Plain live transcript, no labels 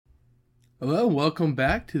Hello, welcome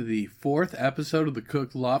back to the fourth episode of the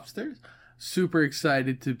Cooked Lobsters. Super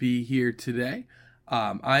excited to be here today.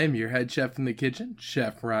 I am your head chef in the kitchen,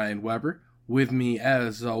 Chef Ryan Weber. With me,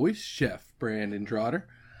 as always, Chef Brandon Drotter.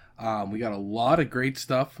 We got a lot of great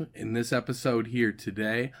stuff in this episode here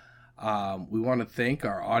today. We want to thank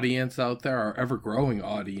our audience out there, our ever-growing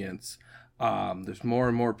audience. There's more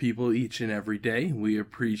and more people each and every day. We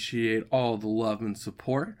appreciate all the love and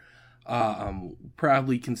support.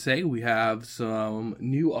 Proudly can say we have some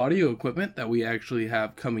new audio equipment that we actually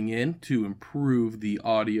have coming in to improve the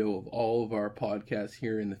audio of all of our podcasts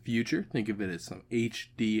here in the future. Think of it as some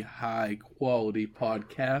HD high quality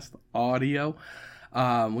podcast audio.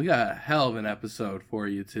 We got a hell of an episode for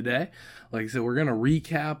you today. Like I said, we're going to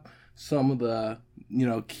recap some of the,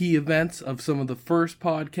 key events of some of the first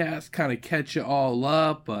podcasts, kind of catch you all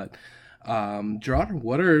up, but Drotter,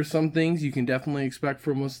 what are some things you can definitely expect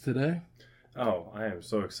from us today? Oh, I am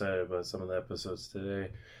so excited about some of the episodes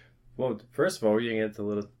today. Well, first of all, we're going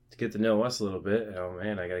to get to know us a little bit. Oh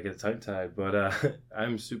man, I gotta get tongue-tied. But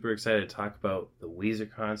I'm super excited to talk about the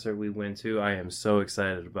Weezer concert we went to. I am so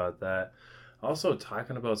excited about that. Also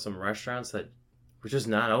talking about some restaurants that were just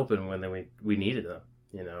not open when we needed them.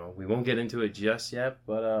 We won't get into it just yet,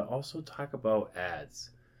 but also talk about ads.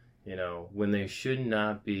 When they should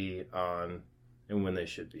not be on and when they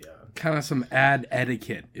should be on. Kind of some ad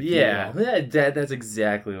etiquette. That's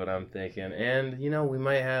exactly what I'm thinking. And, we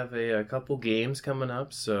might have a couple games coming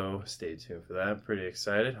up, so stay tuned for that. I'm pretty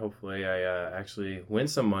excited. Hopefully I actually win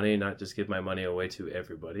some money, not just give my money away to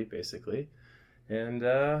everybody, basically. And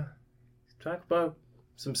talk about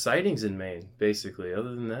some sightings in Maine, basically.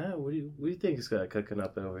 Other than that, what do you think is cooking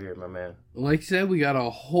up over here, my man? Like I said, we got a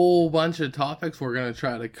whole bunch of topics we're going to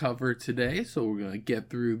try to cover today, so we're going to get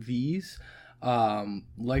through these.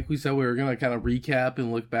 Like we said, we were going to kind of recap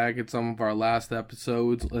and look back at some of our last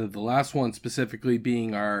episodes. The last one specifically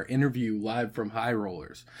being our interview live from High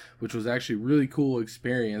Rollers, which was actually a really cool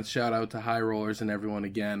experience. Shout out to High Rollers and everyone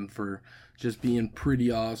again for just being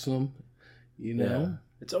pretty awesome, Yeah.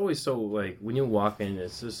 It's always so, when you walk in,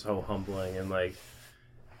 it's just so humbling. And,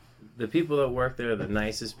 the people that work there are the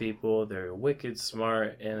nicest people. They're wicked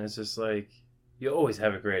smart. And it's just, you always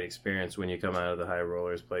have a great experience when you come out of the High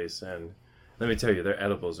Rollers place. And let me tell you, their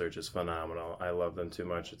edibles are just phenomenal. I love them too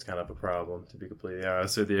much. It's kind of a problem, to be completely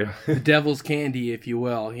honest with you. The devil's candy, if you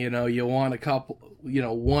will. You want a couple,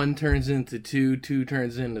 one turns into two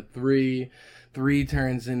turns into three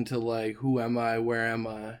turns into, who am I, where am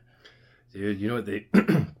I? Dude, you know what they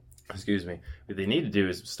excuse me. What they need to do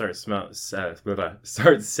is start selling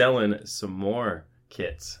some more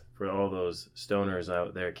kits for all those stoners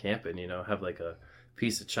out there camping. Have a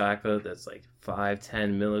piece of chocolate that's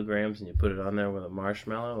 5-10 milligrams, and you put it on there with a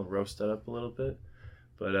marshmallow and roast it up a little bit.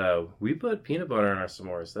 But we put peanut butter on our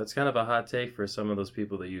s'mores. That's kind of a hot take for some of those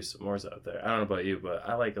people that use s'mores out there. I don't know about you, but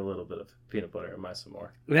I like a little bit of peanut butter in my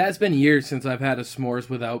s'more. It has been years since I've had a s'mores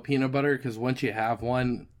without peanut butter, because once you have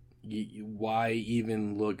one, why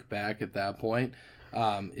even look back at that point?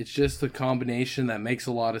 It's just a combination that makes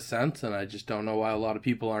a lot of sense, and I just don't know why a lot of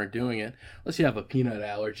people aren't doing it. Unless you have a peanut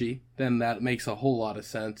allergy, then that makes a whole lot of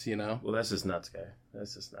sense, Well, that's just nuts, guy.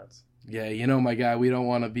 That's just nuts. Yeah, my guy, we don't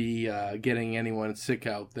want to be getting anyone sick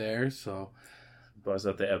out there, so... Buzz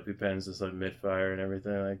up the EpiPens, just mid-fire and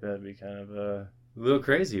everything like that. It'd be kind of a little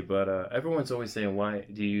crazy, but everyone's always saying, why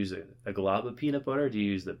do you use a glob of peanut butter, or do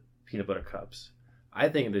you use the peanut butter cups? I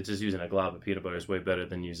think that just using a glob of peanut butter is way better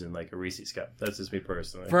than using a Reese's cup. That's just me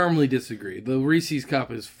personally. Firmly disagree. The Reese's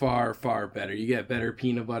cup is far, far better. You get better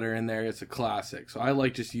peanut butter in there. It's a classic. So I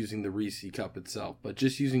like just using the Reese's cup itself. But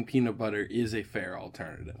just using peanut butter is a fair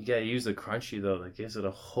alternative. You gotta use the crunchy, though. That gives it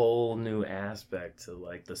a whole new aspect to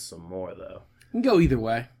the s'more, though. You can go either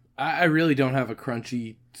way. I really don't have a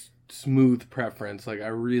crunchy, smooth preference. I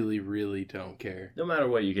really, really don't care. No matter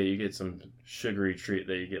what you get some sugary treat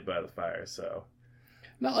that you get by the fire, so...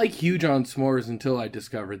 Not huge on s'mores until I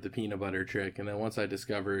discovered the peanut butter trick, and then once I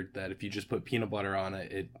discovered that if you just put peanut butter on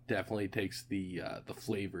it, it definitely takes the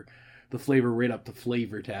flavor right up to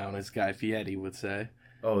Flavor Town, as Guy Fieri would say.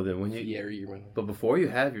 Oh, then when but before you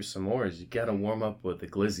have your s'mores, you gotta warm up with the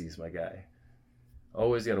glizzies, my guy.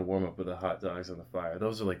 Always gotta warm up with the hot dogs on the fire.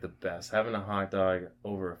 Those are the best. Having a hot dog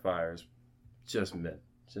over a fire is just mint.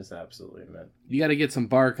 Just absolutely, man. You got to get some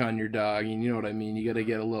bark on your dog, and you know what I mean? You got to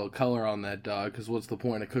get a little color on that dog, because what's the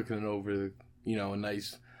point of cooking it over, a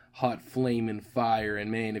nice hot flaming fire in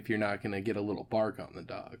Maine if you're not going to get a little bark on the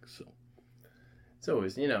dog, so. It's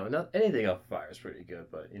always, not anything off fire is pretty good,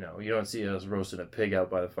 but, you don't see us roasting a pig out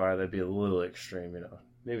by the fire. That'd be a little extreme,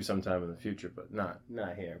 maybe sometime in the future, but not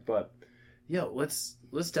here. But,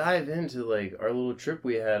 let's dive into like our little trip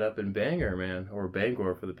we had up in Bangor, man, or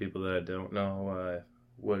Bangor for the people that don't know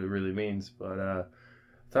what it really means. But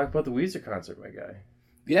talk about the Weezer concert, my guy.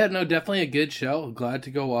 Yeah, no, definitely a good show. Glad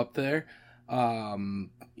to go up there.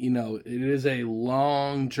 It is a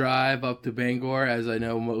long drive up to Bangor, as I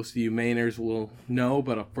know most of you Mainers will know,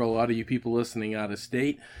 but for a lot of you people listening out of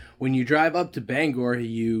state, when you drive up to Bangor,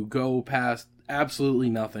 you go past absolutely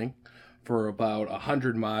nothing for about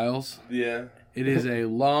 100 miles. Yeah. It is a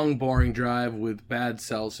long, boring drive with bad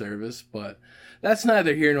cell service, but that's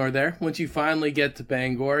neither here nor there. Once you finally get to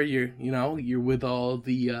Bangor, you're with all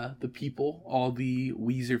the people, all the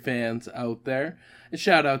Weezer fans out there. And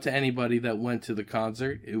shout out to anybody that went to the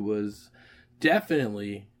concert. It was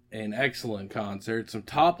definitely an excellent concert. Some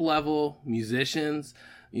top level musicians,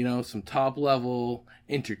 some top level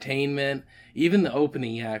entertainment. Even the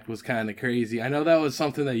opening act was kind of crazy. I know that was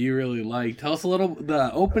something that you really liked. Tell us a little.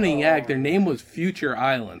 The opening act, their name was Future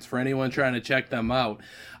Islands, for anyone trying to check them out.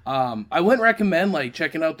 I wouldn't recommend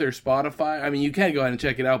checking out their Spotify. I mean, you can go ahead and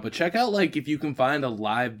check it out, but check out if you can find a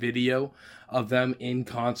live video of them in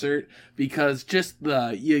concert, because just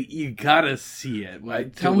you gotta see it.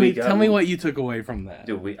 Tell me what you took away from that.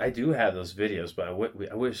 Dude, I do have those videos, but I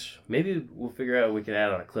wish maybe we'll figure out we can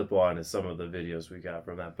add on a clip on to some of the videos we got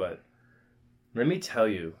from that. But let me tell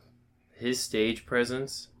you, his stage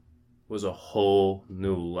presence was a whole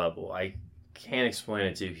new level. I can't explain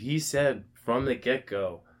it to you. He said from the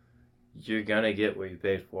get-go, you're gonna get what you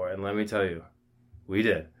paid for, and let me tell you, we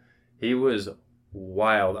did. He was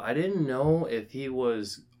wild. I didn't know if he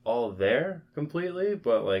was all there completely,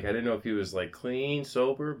 but I didn't know if he was clean,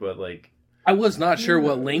 sober, but I was not sure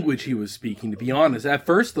what language he was speaking, to be honest. At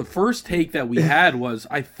first, the first take that we had was,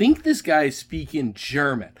 I think this guy is speaking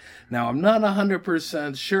German. Now, I'm not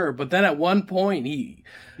 100% sure, but then at one point, he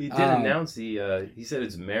did announce he said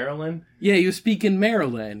it's Maryland. Yeah, he was speaking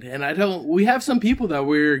Maryland, and we have some people that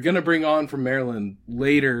we're going to bring on from Maryland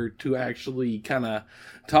later to actually kind of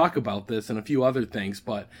talk about this and a few other things,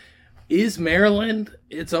 but is Maryland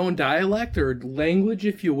its own dialect or language,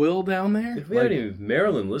 if you will, down there? If we have any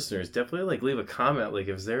Maryland listeners, definitely leave a comment.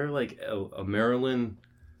 Is there a Maryland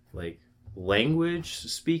language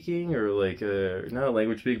speaking, or not a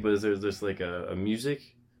language speaking, but is there just a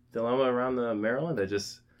music dilemma around the Maryland?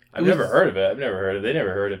 I've never heard of it. They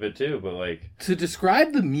never heard of it too, but to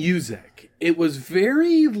describe the music, it was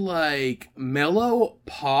very mellow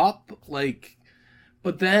pop,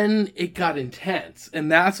 but then it got intense,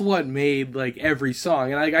 and that's what made every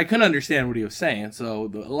song. And I couldn't understand what he was saying,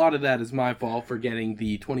 so a lot of that is my fault for getting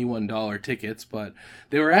the $21 tickets. But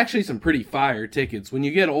they were actually some pretty fire tickets. When you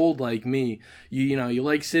get old like me, you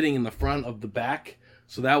like sitting in the front of the back,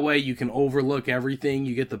 so that way you can overlook everything.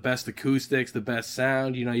 You get the best acoustics, the best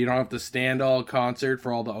sound. You don't have to stand all concert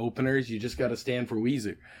for all the openers. You just got to stand for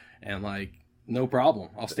Weezer, and no problem.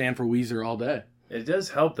 I'll stand for Weezer all day. It does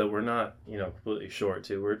help that we're not, completely short,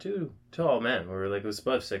 too. We're two tall men. We're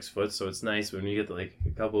above 6 foot, so it's nice when you get a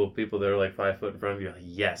couple of people that are 5 foot in front of you.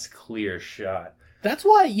 Yes, clear shot. That's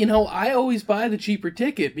why, I always buy the cheaper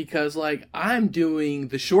ticket, because I'm doing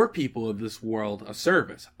the short people of this world a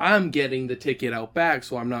service. I'm getting the ticket out back,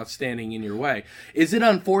 so I'm not standing in your way. Is it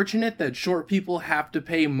unfortunate that short people have to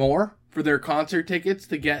pay more for their concert tickets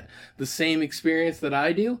to get the same experience that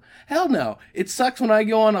I do? Hell no. It sucks when I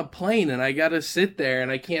go on a plane and I gotta sit there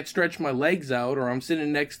and I can't stretch my legs out, or I'm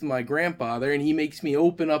sitting next to my grandfather and he makes me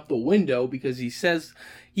open up the window because he says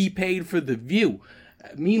he paid for the view.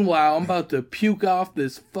 Meanwhile, I'm about to puke off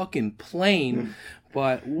this fucking plane.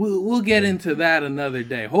 But we'll get into that another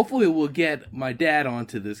day. Hopefully we'll get my dad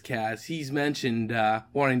onto this cast. He's mentioned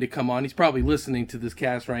wanting to come on. He's probably listening to this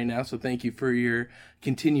cast right now, so thank you for your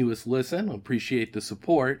continuous listen. I appreciate the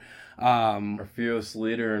support. Our fearless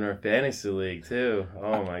leader in our fantasy league, too.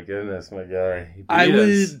 Oh, my goodness, my guy.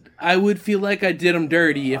 I would feel like I did him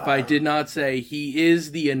dirty if I did not say he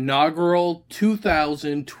is the inaugural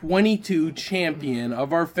 2022 champion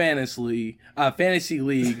of our fantasy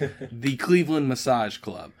league, the Cleveland Massage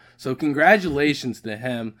Club. So congratulations to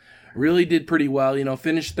him. Really did pretty well.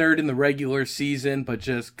 Finished third in the regular season, but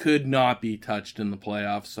just could not be touched in the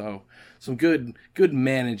playoffs. So some good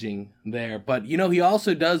managing there. But, he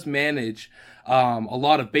also does manage a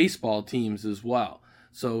lot of baseball teams as well.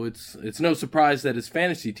 So it's no surprise that his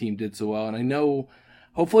fantasy team did so well. And I know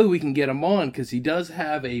hopefully we can get him on, because he does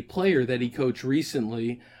have a player that he coached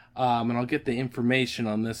recently. And I'll get the information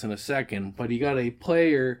on this in a second. But he got a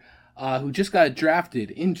player who just got drafted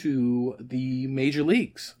into the major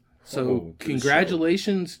leagues. So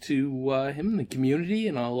congratulations to him and the community,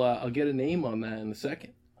 and I'll get a name on that in a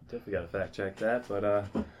second. Definitely got to fact check that, but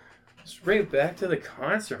Straight back to the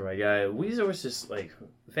concert, my guy. Weezer was just like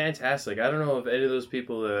fantastic. I don't know if any of those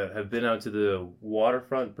people that have been out to the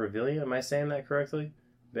Waterfront Pavilion. Am I saying that correctly?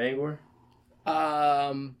 Bangor.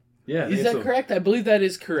 Yeah, is that correct? I believe that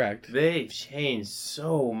is correct. They've changed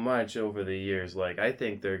so much over the years. Like, I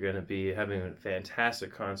think they're going to be having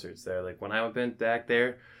fantastic concerts there. Like, when I went back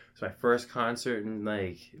there, it's my first concert in,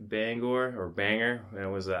 like, Bangor or Banger. And it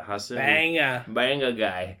was a Husson. Banga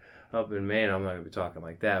guy up in Maine. I'm not going to be talking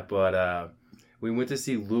like that. But we went to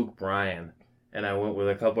see Luke Bryan. And I went with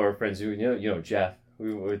a couple of our friends. You know Jeff.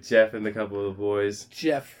 We went with Jeff and a couple of the boys.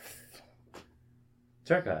 Jeff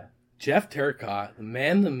Turcotte, the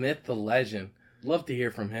man, the myth, the legend. Love to hear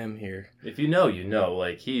from him here. If you know, you know.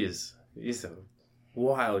 Like, he's a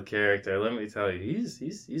wild character. Let me tell you,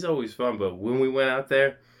 he's always fun. But when we went out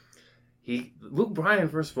there, Luke Bryan,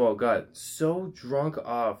 first of all, got so drunk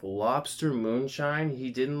off lobster moonshine, he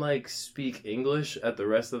didn't like speak English at the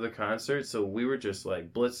rest of the concert. So we were just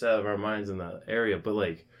like blitzed out of our minds in the area. But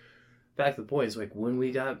like, back to the point, it's like when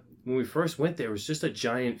we first went there, it was just a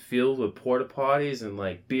giant field with porta potties and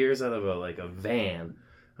like beers out of a van.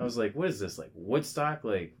 I was like, what is this? Like Woodstock?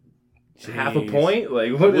 Like half a point?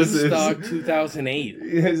 Like what is this? Woodstock 2008.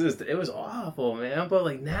 It was awful, man. But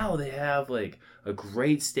like now they have like a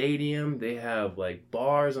great stadium. They have like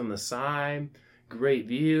bars on the side, great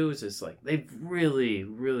views. It's like they've really,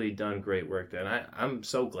 really done great work there. And I'm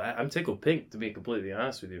so glad. I'm tickled pink, to be completely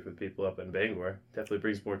honest with you, for the people up in Bangor. Definitely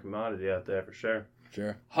brings more commodity out there for sure.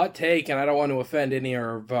 Sure. Hot take, and I don't want to offend any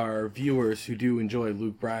of our viewers who do enjoy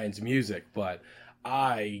Luke Bryan's music, but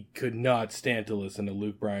I could not stand to listen to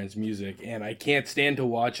Luke Bryan's music, and I can't stand to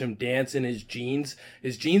watch him dance in his jeans.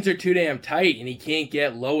 His jeans are too damn tight, and he can't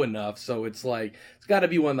get low enough, so it's like, it's got to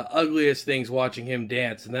be one of the ugliest things watching him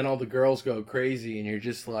dance, and then all the girls go crazy, and you're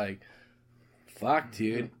just like, fuck,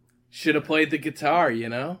 dude. Should have played the guitar, you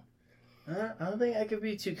know? I don't think I could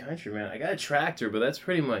be too country, man. I got a tractor, but that's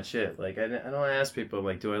pretty much it. Like, I don't ask people,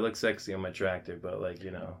 like, do I look sexy on my tractor? But, like,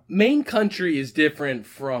 you know. Maine country is different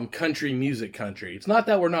from country music country. It's not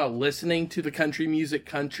that we're not listening to the country music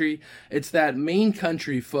country. It's that Maine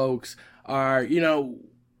country folks are, you know,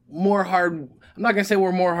 more hard. I'm not going to say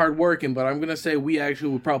we're more hardworking, but I'm going to say we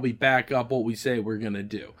actually would probably back up what we say we're going to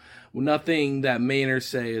do. Nothing that Mainers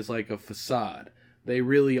say is like a facade. They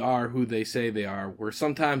really are who they say they are, where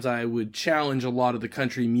sometimes I would challenge a lot of the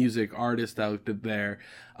country music artists out there,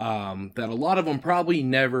 that a lot of them probably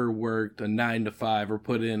never worked a 9-to-5 or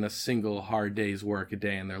put in a single hard day's work a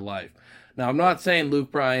day in their life. Now, I'm not saying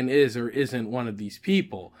Luke Bryan is or isn't one of these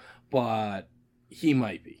people, but he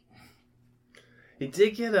might be. He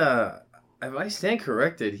did get if I stand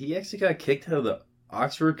corrected, he actually got kicked out of the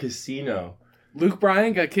Oxford Casino. Luke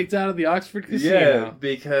Bryan got kicked out of the Oxford Casino. Yeah,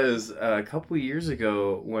 because a couple years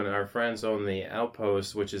ago, when our friends owned the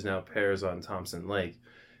Outpost, which is now Pears on Thompson Lake,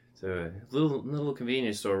 it's a little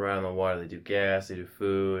convenience store right on the water. They do gas, they do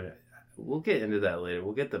food. We'll get into that later.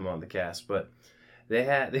 We'll get them on the cast, but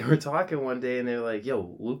they were talking one day and they were like,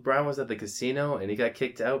 yo, Luke Bryan was at the casino and he got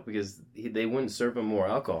kicked out because they wouldn't serve him more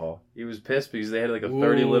alcohol. He was pissed because they had like a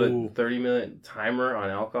 30-minute timer on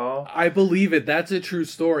alcohol. I believe it. That's a true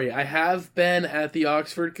story. I have been at the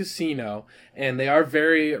Oxford Casino and they are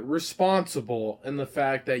very responsible in the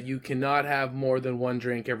fact that you cannot have more than one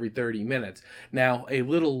drink every 30 minutes. Now, a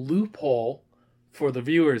little loophole for the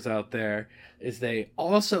viewers out there is they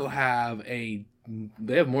also have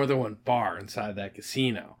they have more than one bar inside that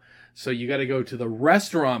casino. So you got to go to the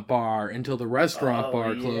restaurant bar until the restaurant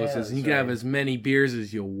bar closes, and you can have as many beers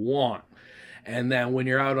as you want. And then when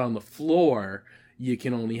you're out on the floor, you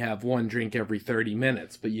can only have one drink every 30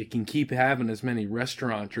 minutes, but you can keep having as many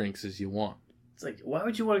restaurant drinks as you want. It's like, why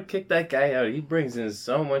would you want to kick that guy out? He brings in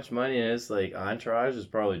so much money, and his like entourage is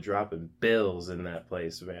probably dropping bills in that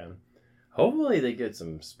place, man. Hopefully they get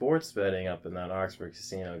some sports betting up in that Oxford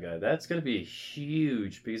Casino, guy. That's going to be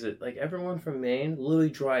huge because like everyone from Maine literally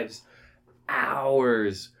drives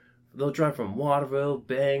hours. They'll drive from Waterville,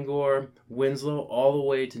 Bangor, Winslow, all the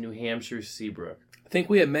way to New Hampshire, Seabrook. I think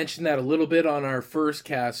we had mentioned that a little bit on our first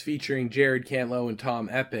cast featuring Jared Cantlow and Tom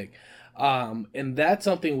Epic. And that's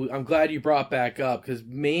something I'm glad you brought back up because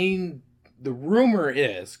Maine, the rumor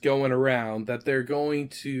is going around that they're going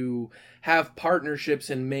to have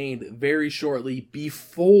partnerships in Maine very shortly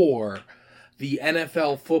before the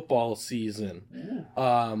NFL football season.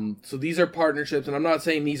 So these are partnerships, and I'm not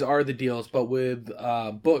saying these are the deals, but with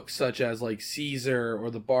books such as like Caesar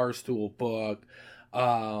or the Barstool book,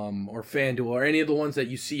 or FanDuel or any of the ones that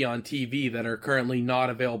you see on TV that are currently not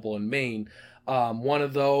available in Maine. One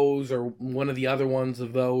of those or one of the other ones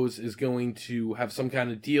of those is going to have some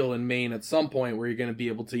kind of deal in Maine at some point where you're going to be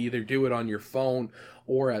able to either do it on your phone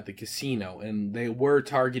or at the casino. And they were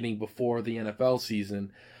targeting before the NFL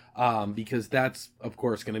season because that's, of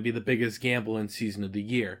course, going to be the biggest gambling season of the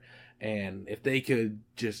year. And if they could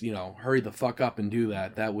just, hurry the fuck up and do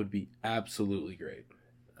that, that would be absolutely great.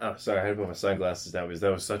 Oh, sorry, I had to put my sunglasses down because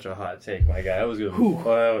that was such a hot take, my guy. That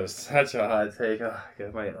was such a hot take. Oh,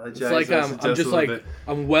 God, it's like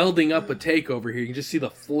I'm welding up a take over here. You can just see the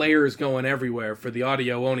flares going everywhere for the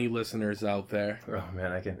audio only listeners out there. Oh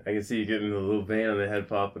man, I can see you getting a little vein on the head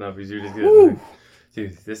popping up because you're just getting,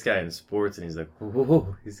 dude. This guy in sports and he's like,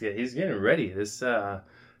 whoa, he's getting ready. This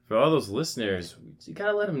for all those listeners, you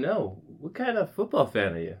gotta let them know what kind of football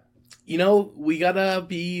fan are you. We gotta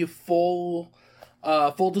be full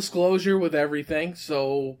disclosure with everything,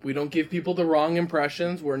 so we don't give people the wrong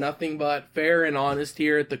impressions. We're nothing but fair and honest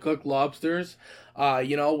here at the Cooked Lobsters.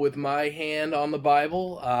 With my hand on the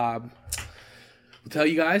Bible, I'll tell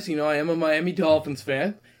you guys, I am a Miami Dolphins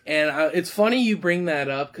fan. And it's funny you bring that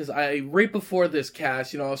up because right before this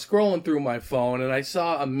cast, I was scrolling through my phone and I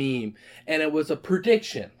saw a meme and it was a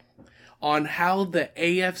prediction on how the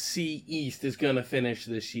AFC East is going to finish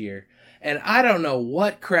this year. And I don't know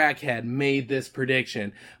what crackhead made this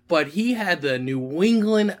prediction, but he had the New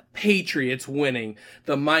England Patriots winning,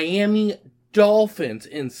 the Miami Dolphins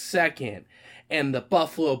in second, and the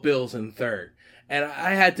Buffalo Bills in third. And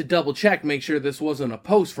I had to double check, make sure this wasn't a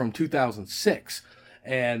post from 2006.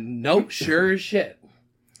 And nope, sure as shit.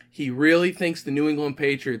 He really thinks the New England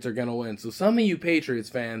Patriots are going to win. So some of you Patriots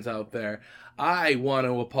fans out there, I want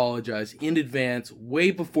to apologize in advance,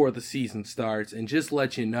 way before the season starts, and just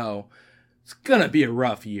let you know, it's going to be a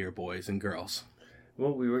rough year, boys and girls.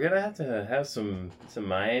 Well, we were going to have some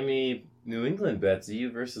Miami, New England bets,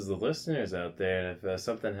 you versus the listeners out there. And if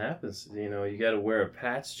something happens, you got to wear a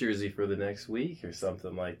Pats jersey for the next week or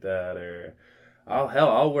something like that. Or,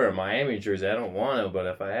 I'll wear a Miami jersey. I don't want to, but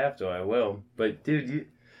if I have to, I will. But, dude,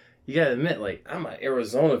 you got to admit, I'm an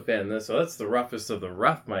Arizona fan, so that's the roughest of the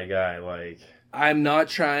rough, my guy. I'm not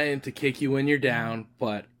trying to kick you when you're down,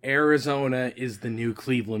 but Arizona is the new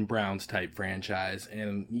Cleveland Browns type franchise,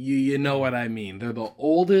 and you know what I mean. They're the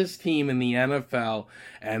oldest team in the NFL,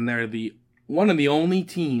 and they're one of the only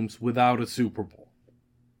teams without a Super Bowl.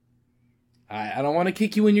 I don't want to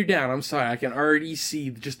kick you when you're down. I'm sorry. I can already see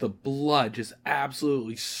just the blood just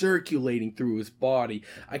absolutely circulating through his body.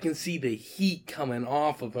 I can see the heat coming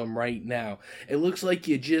off of him right now. It looks like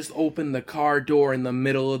you just opened the car door in the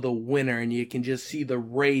middle of the winter and you can just see the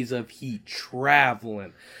rays of heat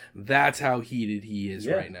traveling. That's how heated he is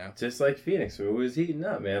right now. Just like Phoenix. We're always heating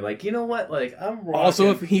up, man. You know what? I'm rocking. Also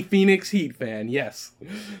a Phoenix Heat fan, yes.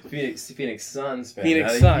 Phoenix Suns fan.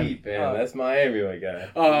 Phoenix not Sun. A Heat fan. That's Miami, my guy.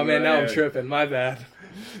 Oh, man, now I'm tripping. My bad.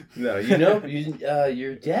 No,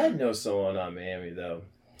 your dad knows someone on Miami, though.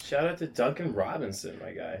 Shout out to Duncan Robinson,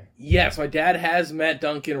 my guy. Yes, my dad has met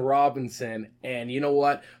Duncan Robinson, and you know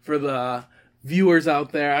what? For the viewers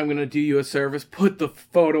out there, I'm going to do you a service. Put the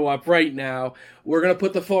photo up right now. We're going to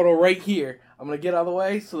put the photo right here. I'm going to get out of the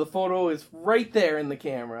way so the photo is right there in the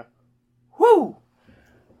camera. Woo!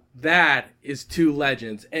 That is two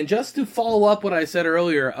legends. And just to follow up what I said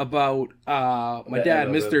earlier about my dad,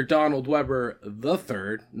 Mr. Donald Weber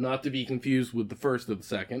III, not to be confused with the first or the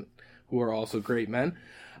second, who are also great men,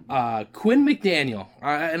 Quinn McDaniel.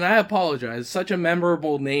 And I apologize. Such a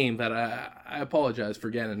memorable name that I apologize for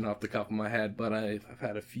getting it off the cuff of my head, but I've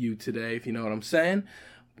had a few today, if you know what I'm saying.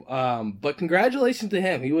 But congratulations to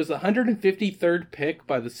him. He was the 153rd pick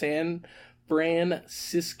by the San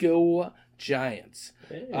Francisco Giants.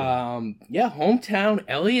 Hey. Hometown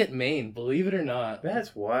Elliott, Maine, believe it or not.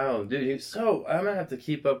 That's wild, dude. So I'm gonna have to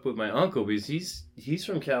keep up with my uncle because he's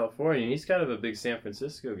from California and he's kind of a big San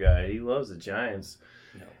Francisco guy. He loves the Giants.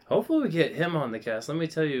 No. Hopefully we get him on the cast. Let me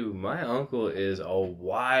tell you, my uncle is a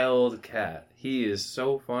wild cat. He is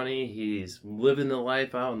so funny. He's living the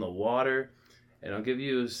life out in the water. And I'll give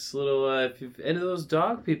you a little, if you've any of those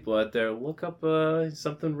dog people out there, look up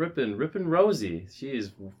something Rippin' Rosie. She is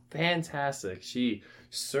fantastic. She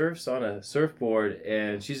surfs on a surfboard,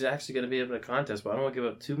 and she's actually going to be able to contest, but I don't want to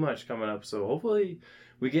give up too much coming up. So hopefully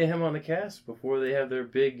we get him on the cast before they have their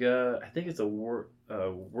big, I think it's a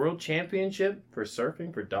world championship for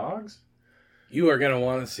surfing for dogs. You are going to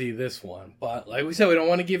want to see this one. But like we said, we don't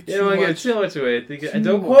want to give too much. Yeah, too much away.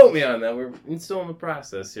 Don't quote me on that. We're still in the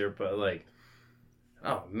process here, but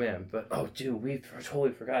oh, man. But, dude, we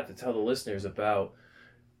totally forgot to tell the listeners about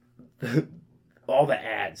all the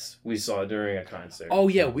ads we saw during a concert. Oh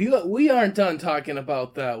yeah, we aren't done talking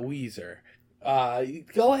about that Weezer.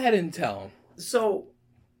 Go ahead and tell them. So,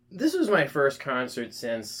 this was my first concert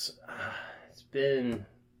since it's been.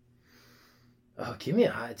 Oh, give me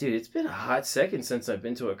a hot dude! It's been a hot second since I've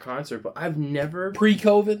been to a concert, but I've never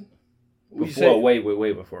pre-COVID. Before, way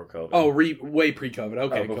before COVID. Oh, way pre-COVID.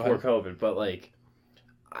 Okay, before COVID, but like,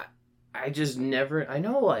 I just never. I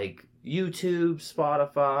know like YouTube,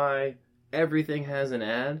 Spotify, everything has an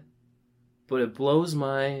ad, but it blows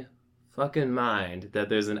my fucking mind that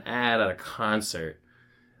there's an ad at a concert.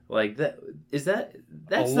 Like that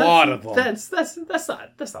that's a lot of them. That's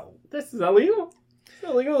illegal. It's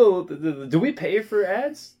illegal. Do we pay for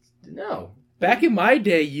ads? No. Back in my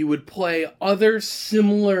day, you would play other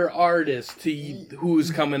similar artists to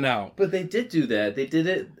who's coming out. But they did do that. They did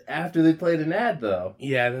it after they played an ad, though.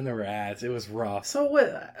 Yeah, then there were ads. It was rough. So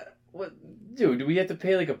what? Dude, do we have to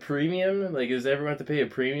pay like a premium? Like, does everyone have to pay a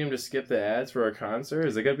premium to skip the ads for a concert?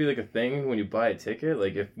 Is it gonna be like a thing when you buy a ticket?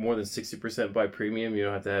 Like, if more than 60% buy premium, you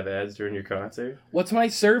don't have to have ads during your concert? What's my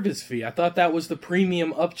service fee? I thought that was the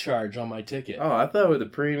premium upcharge on my ticket. Oh, I thought with the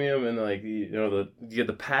premium and like you get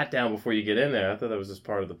the pat down before you get in there. I thought that was just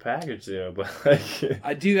part of the package, but like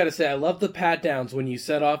I do gotta say, I love the pat downs when you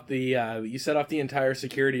set off the entire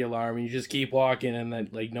security alarm and you just keep walking and then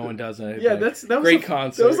like no one does anything. Yeah, that was great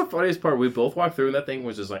concert. That was the funniest part. We both walked through and that thing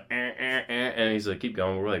was just like and he's like, keep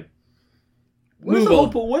going. We're like, what is the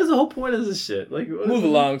whole point of this shit? Like, move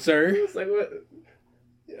along, sir. It's like, what?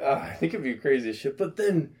 I think it'd be crazy as shit. But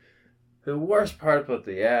then the worst part about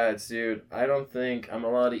the ads, dude, I don't think I'm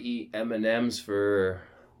allowed to eat M&Ms for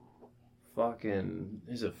fucking,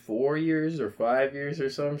 is it 4 years or 5 years or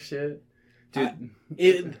some shit? Dude,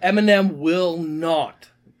 M&M will not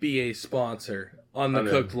be a sponsor on the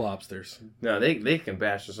Cooked Lobsters. No, they can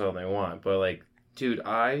bash us all they want, but like, dude,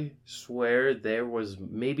 I swear there was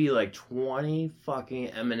maybe like 20 fucking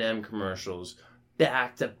M&M commercials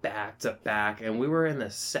back to back to back, and we were in the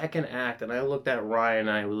second act, and I looked at Ryan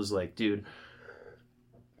and I was like, dude,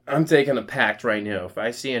 I'm taking a pact right now. If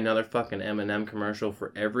I see another fucking M&M commercial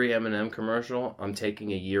for every M&M commercial, I'm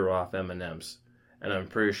taking a year off M&Ms. And I'm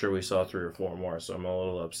pretty sure we saw 3 or 4 more, so I'm a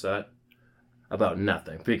little upset about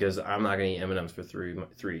nothing, because I'm not going to eat M&Ms for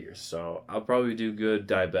 3 years. So I'll probably do good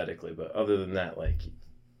diabetically, but other than that, like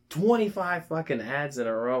 25 fucking ads in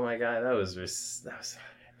a row, my guy, that was.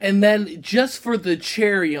 And then just for the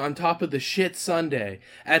cherry on top of the shit sundae,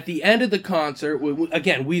 at the end of the concert,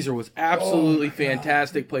 again, Weezer was absolutely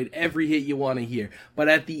fantastic, played every hit you want to hear. But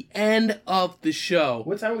at the end of the show,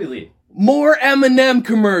 what time we leave? More M&M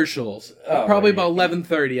commercials. Probably about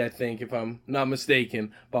 11:30, I think, if I'm not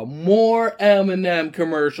mistaken. But more M&M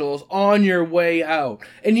commercials on your way out.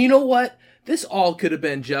 And you know what? This all could have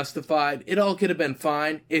been justified. It all could have been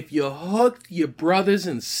fine if you hooked your brothers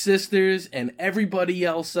and sisters and everybody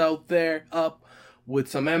else out there up with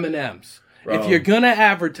some M&Ms. If you're going to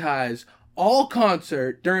advertise all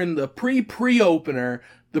concert during the pre-opener,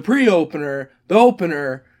 the pre-opener, the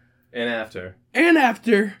opener, and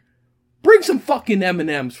after, bring some fucking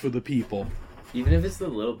M&Ms for the people. Even if it's the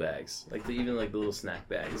little bags, even the little snack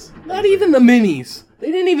bags. Not even the minis.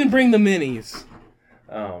 They didn't even bring the minis.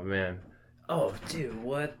 Oh man. Oh dude,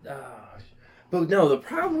 what? But no, the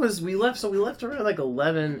problem was we left. So we left around like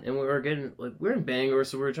 11, and we were we're in Bangor,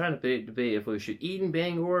 so we were trying to debate if we should eat in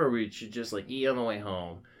Bangor or we should just like eat on the way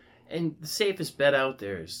home. And the safest bet out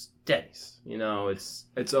there is Denny's. You know,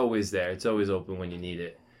 it's always there. It's always open when you need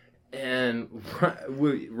it. And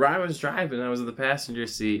Ryan was driving, I was in the passenger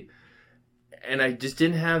seat, and I just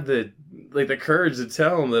didn't have the courage to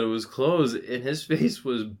tell him that it was closed, and his face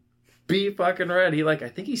was beat fucking red. I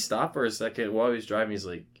think he stopped for a second while he was driving. He's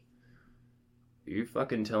like, "Are you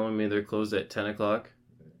fucking telling me they're closed at 10 o'clock?"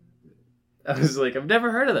 I was like, I've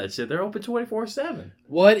never heard of that shit. They're open 24/7.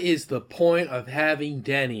 What is the point of having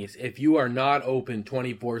Denny's if you are not open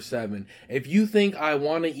 24/7? If you think I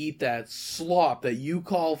want to eat that slop that you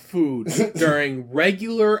call food during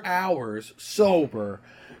regular hours sober,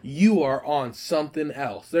 you are on something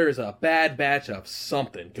else. There is a bad batch of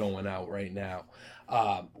something going out right now.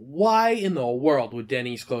 Why in the world would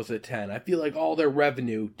Denny's close at 10? I feel like all their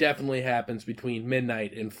revenue definitely happens between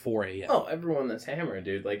midnight and 4 a.m. Oh, everyone that's hammered,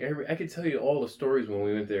 dude. I could tell you all the stories when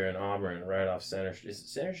we went there in Auburn, right off Center Street. Is it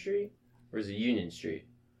Center Street or is it Union Street?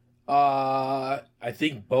 I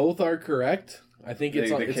think both are correct. I think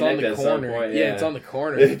it's on the corner. Point, yeah, it's on the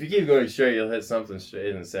corner. If you keep going straight, you'll hit something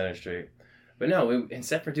straight in Center Street. But no,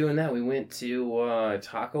 instead for doing that, we went to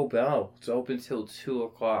Taco Bell. It's open till 2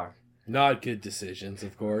 o'clock. Not good decisions,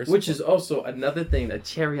 of course. Which is also another thing, a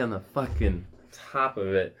cherry on the fucking top of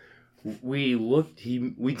it. we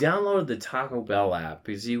downloaded the Taco Bell app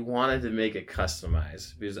because he wanted to make it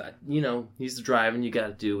customized. Because, he's driving, you got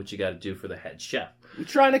to do what you got to do for the head chef. We're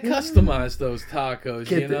trying to customize those tacos,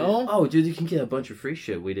 Oh, dude, you can get a bunch of free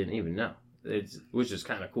shit we didn't even know. Which is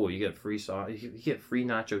kind of cool. You get free sauce. You get free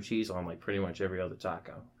nacho cheese on, like, pretty much every other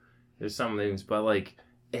taco. There's some things, but, like,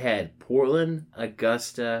 it had Portland,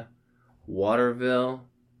 Augusta, Waterville,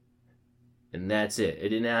 and that's it. It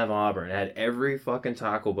didn't have Auburn. It had every fucking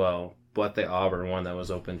Taco Bell but the Auburn one that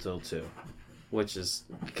was open till 2. Which is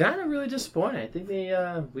kind of really disappointing. I think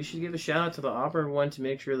we should give a shout out to the Auburn one to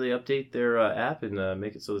make sure they update their app and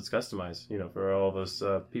make it so it's customized, for all of us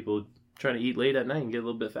people trying to eat late at night and get a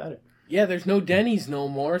little bit fatter. Yeah, there's no Denny's no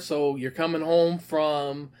more, so you're coming home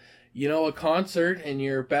from, a concert and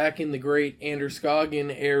you're back in the great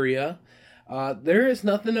Androscoggin area. There is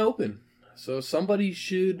nothing open. So somebody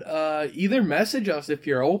should either message us if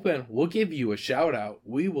you're open. We'll give you a shout out.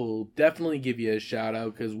 We will definitely give you a shout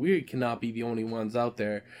out because we cannot be the only ones out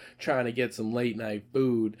there trying to get some late night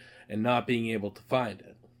food and not being able to find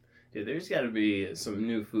it. Dude, there's got to be some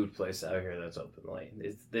new food place out here that's open late.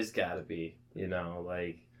 There's got to be,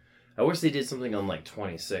 I wish they did something on like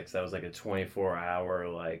 26. That was like a 24-hour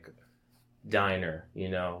like diner,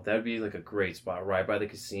 That would be like a great spot right by the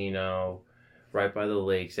casino. Right by the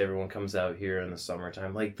lakes, everyone comes out here in the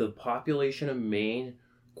summertime. Like, the population of Maine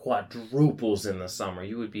quadruples in the summer.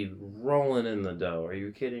 You would be rolling in the dough. Are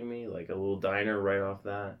you kidding me? Like, a little diner right off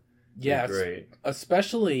that? Yeah, great.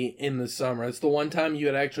 Especially in the summer. It's the one time you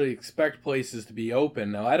would actually expect places to be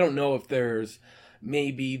open. Now, I don't know if there's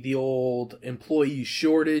maybe the old employee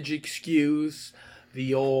shortage excuse,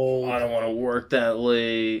 the old... I don't want to work that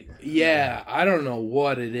late. Yeah, I don't know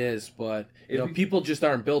what it is, but... people just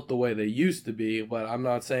aren't built the way they used to be, but I'm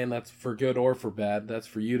not saying that's for good or for bad. That's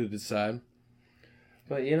for you to decide.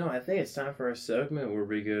 But, I think it's time for our segment where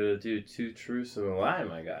we go to do 2 truths and a lie,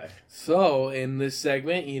 my guy. So, in this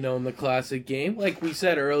segment, in the classic game, like we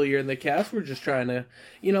said earlier in the cast, we're just trying to,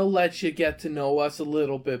 let you get to know us a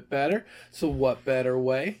little bit better. So, what better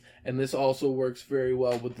way? And this also works very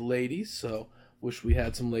well with the ladies, so... Wish we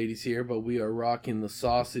had some ladies here, but we are rocking the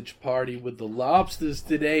sausage party with the lobsters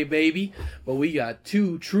today, baby. But we got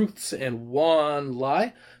 2 truths and 1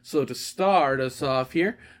 lie. So to start us off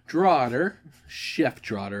here, Drotter, Chef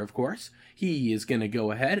Drotter, of course, he is going to go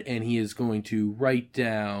ahead and he is going to write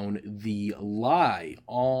down the lie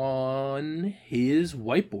on his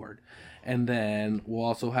whiteboard. And then we'll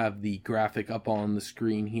also have the graphic up on the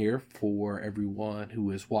screen here for everyone who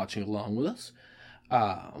is watching along with us.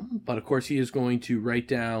 But of course he is going to write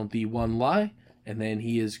down the 1 lie, and then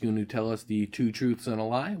he is going to tell us the 2 truths and a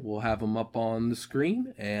lie. We'll have them up on the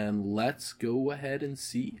screen, and let's go ahead and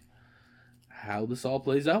see how this all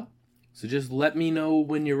plays out. So just let me know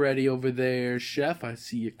when you're ready over there, Chef. I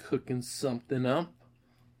see you cooking something up.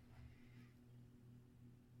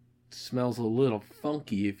 It smells a little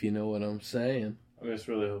funky, if you know what I'm saying. I'm just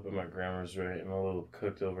really hoping my grammar's right. I'm a little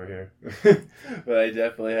cooked over here. But I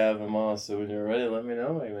definitely have them all. So when you're ready, let me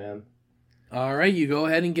know, my man. All right, you go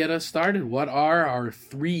ahead and get us started. What are our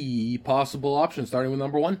 3 possible options, starting with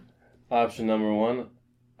number 1? Option number 1,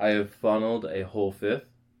 I have funneled a whole 5th.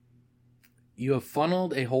 You have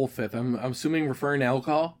funneled a whole 5th. I'm assuming referring to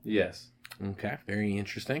alcohol? Yes. Okay, very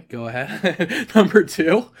interesting. Go ahead. Number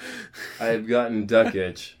 2. I have gotten duck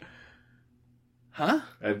itch. Huh?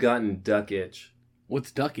 I've gotten duck itch. What's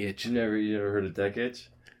duck itch? You never heard of duck itch?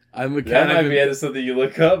 That might be something you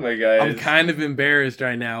look up, my guy. I'm kind of embarrassed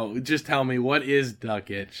right now. Just tell me, what is duck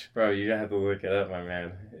itch? Bro, you're gonna have to look it up, my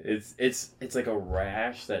man. It's like a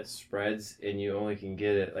rash that spreads, and you only can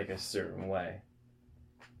get it like a certain way.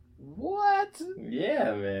 What?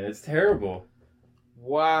 Yeah, man, it's terrible.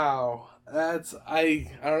 Wow. I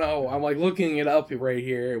don't know. I'm like looking it up right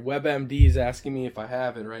here. WebMD is asking me if I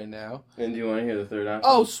have it right now. And do you want to hear the 3rd option?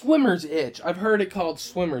 Oh, swimmer's itch. I've heard it called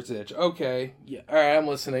swimmer's itch. Okay. Yeah. All right, I'm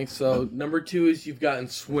listening. So number 2 is you've gotten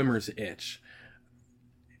swimmer's itch.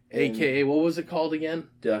 AKA, what was it called again?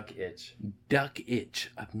 Duck itch. Duck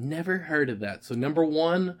itch. I've never heard of that. So number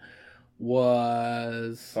 1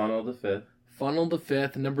 was... Funnel the 5th. Funnel the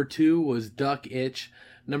 5th. Number 2 was duck itch.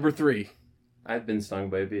 Number 3. I've been stung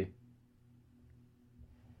by a bee.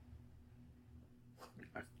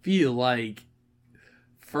 Feel like,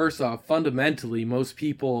 first off, fundamentally, most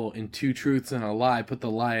people in 2 truths and a lie put the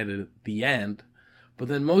lie at the end. But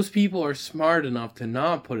then most people are smart enough to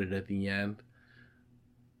not put it at the end.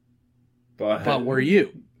 But were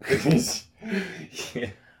you? Yeah.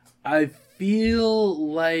 I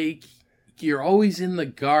feel like you're always in the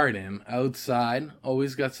garden outside.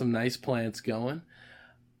 Always got some nice plants going.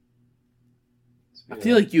 I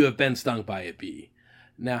feel like you have been stung by a bee.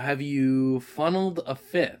 Now, have you funneled a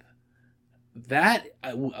fifth? That,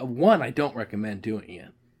 one, I don't recommend doing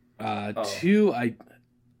it. Two, I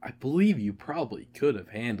believe you probably could have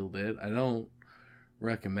handled it. I don't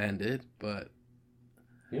recommend it, but...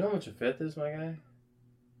 You know how much a fifth is, my guy?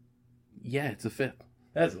 Yeah, it's a fifth.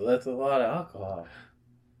 That's a lot of alcohol.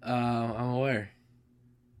 I'm aware.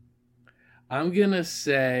 I'm gonna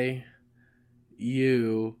say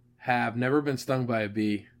you have never been stung by a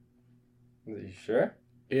bee. Are you sure?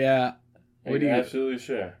 Yeah. Are you absolutely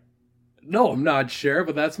sure? No, I'm not sure,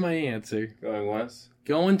 but that's my answer. Going once?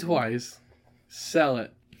 Going twice. Sell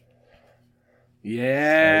it.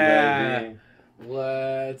 Yeah.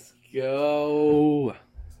 Let's go.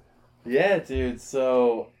 Yeah, dude.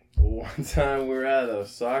 So one time we were at a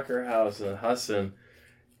soccer house in Hudson,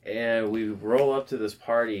 and we roll up to this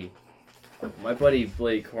party. My buddy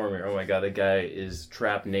Blake Cormier, oh my god, that guy is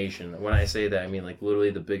Trap Nation. When I say that, I mean like literally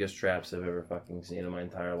the biggest traps I've ever fucking seen in my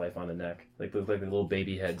entire life on the neck. Like looked like the little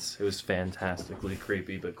baby heads. It was fantastically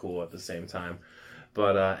creepy but cool at the same time.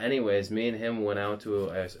 But anyways, me and him went out to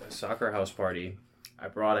a soccer house party. I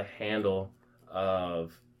brought a handle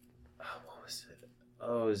of, what was it?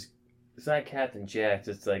 Oh, it's not Captain Jack's.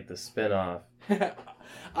 It's like the spinoff.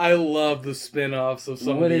 I love the spin-offs of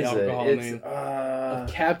some of the alcohol names.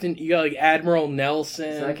 Captain, you got like Admiral Nelson.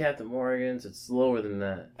 It's not Captain Morgan's. It's lower than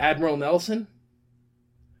that. Admiral Nelson?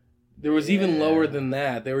 There was even lower than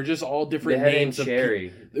that. They were just all different names.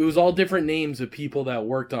 Cherry. It was all different names of people that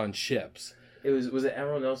worked on ships. Was it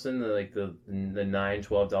Admiral Nelson, the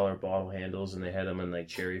 $9-$12 bottle handles, and they had them in like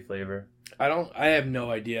cherry flavor? I have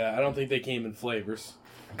no idea. I don't think they came in flavors.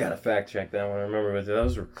 Gotta fact check that one. I remember, but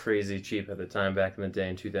those were crazy cheap at the time back in the day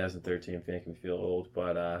in 2013. If you make me feel old,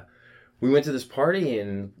 but we went to this party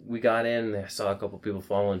and we got in. And I saw a couple people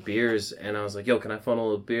funneling beers, and I was like, "Yo, can I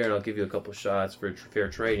funnel a beer and I'll give you a couple shots for fair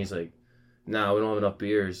trade?" And he's like, "Nah, we don't have enough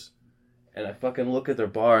beers." And I fucking look at their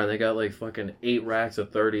bar and they got like fucking 8 racks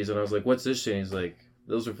of 30s, and I was like, "What's this shit?" And he's like,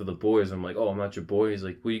 "Those are for the boys." I'm like, "Oh, I'm not your boy." He's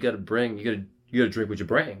like, "Well, you gotta drink what you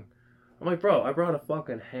bring." I'm like, "Bro, I brought a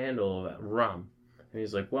fucking handle of rum." And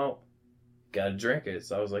he's like, "Well, gotta drink it."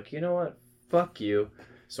 So I was like, "You know what? Fuck you."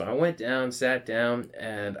 So I went down, sat down,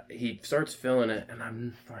 and he starts filling it, and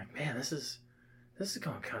I'm like, "Man, this is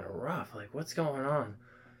going kind of rough. Like, what's going on?"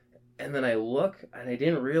 And then I look, and I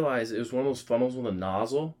didn't realize it was one of those funnels with a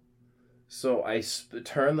nozzle. So I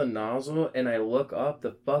turn the nozzle, and I look up,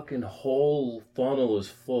 the fucking whole funnel is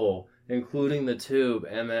full, including the tube.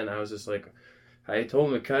 And then I was just like, I told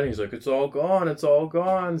him to cut it. He's like, "It's all gone. It's all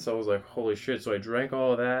gone." So I was like, holy shit. So I drank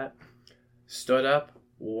all of that, stood up,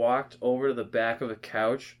 walked over to the back of the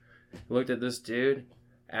couch, looked at this dude,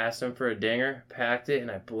 asked him for a dinger, packed it, and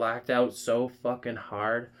I blacked out so fucking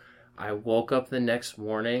hard. I woke up the next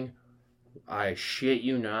morning, I shit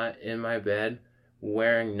you not, in my bed,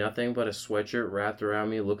 wearing nothing but a sweatshirt wrapped around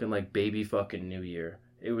me, looking like baby fucking New Year.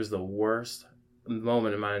 It was the worst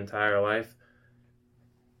moment in my entire life.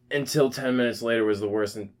 Until 10 minutes later was the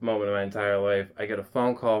worst moment of my entire life. I get a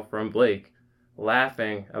phone call from Blake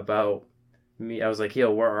laughing about me. I was like,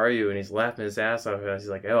 "Yo, where are you?" And he's laughing his ass off. He's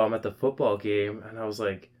like, "Oh, I'm at the football game." And I was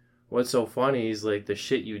like, "What's so funny?" He's like, "The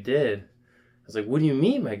shit you did." I was like, "What do you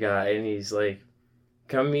mean, my guy?" And he's like,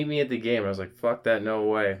 "Come meet me at the game." And I was like, "Fuck that, no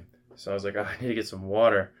way." So I was like, "I need to get some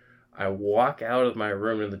water." I walk out of my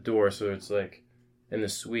room to the door, so it's like in the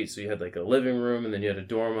suite. So you had like a living room, and then you had a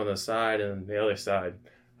dorm on the side and the other side.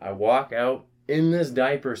 I walk out in this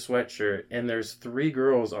diaper sweatshirt, and there's 3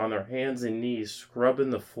 girls on their hands and knees scrubbing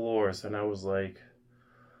the floors, and I was like,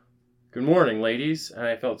 "Good morning, ladies." And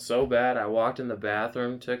I felt so bad. I walked in the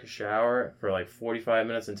bathroom, took a shower for like 45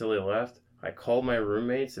 minutes until they left. I called my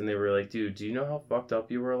roommates, and they were like, "Dude, do you know how fucked up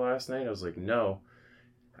you were last night?" I was like, "No."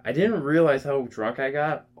 I didn't realize how drunk I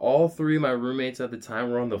got. All 3 of my roommates at the time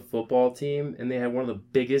were on the football team, and they had one of the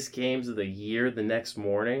biggest games of the year the next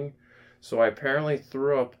morning. So I apparently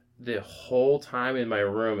threw up the whole time in my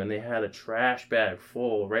room, and they had a trash bag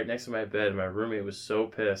full right next to my bed. My roommate was so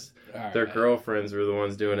pissed. Their girlfriends were the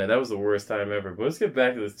ones doing it. That was the worst time ever. But let's get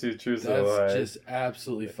back to this 2 truths and a lie. That's just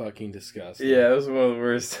absolutely fucking disgusting. Yeah, it was one of the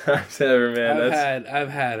worst times ever, man. I've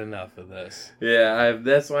had enough of this. Yeah,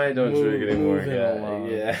 that's why I don't drink anymore.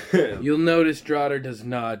 Yeah. You'll notice Trotter does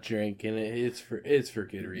not drink, and it's for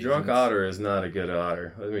good reasons. Drunk otter is not a good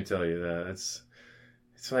otter. Let me tell you that. It's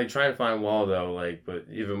like trying to find Waldo, but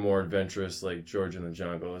even more adventurous, like George in the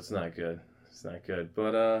Jungle. It's not good. It's not good.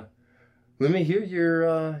 But let me hear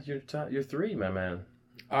your 3, my man.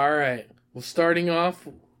 All right. Well, starting off,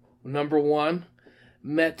 number 1,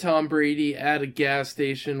 met Tom Brady at a gas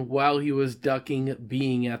station while he was ducking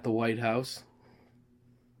being at the White House.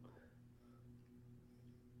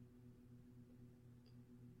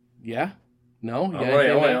 Yeah? No?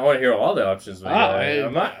 I want to hear all the options.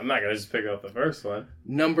 I'm not going to just pick out the first one.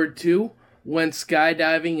 Number 2, went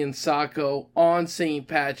skydiving in Saco on St.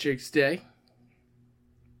 Patrick's Day.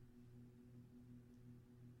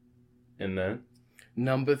 And then?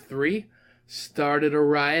 Number 3, started a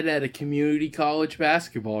riot at a community college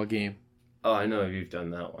basketball game. Oh, I know you've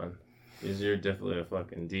done that one. Because you're definitely a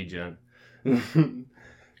fucking degen.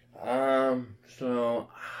 So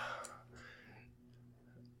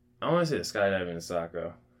I want to say the skydiving in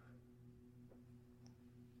Saco.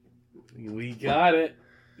 We got it.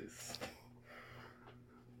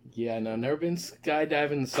 Yeah, no, never been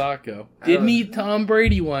skydiving in Saco. Did meet Tom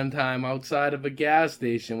Brady one time outside of a gas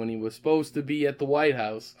station when he was supposed to be at the White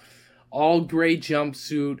House. All gray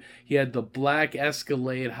jumpsuit. He had the black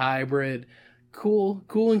Escalade hybrid. Cool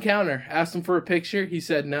encounter. Asked him for a picture. He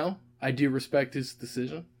said no. I do respect his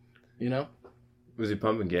decision. You know? Was he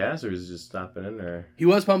pumping gas or was he just stopping in? Or He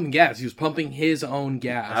was pumping gas. He was pumping his own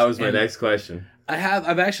gas. That was my next question.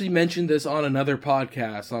 I've actually mentioned this on another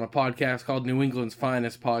podcast, on a podcast called New England's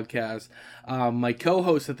Finest Podcast. My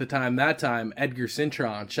co-host at the time, Edgar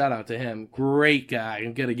Cintron, shout out to him. Great guy.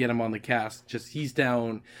 I'm going to get him on the cast. Just he's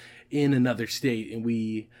down in another state, and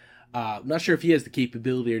I'm not sure if he has the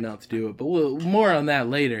capability or not to do it, but more on that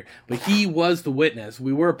later. But he was the witness.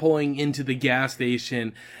 We were pulling into the gas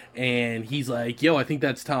station, and he's like, yo, I think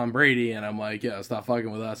that's Tom Brady. And I'm like, yeah, stop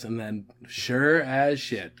fucking with us. And then, sure as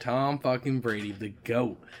shit, Tom fucking Brady, the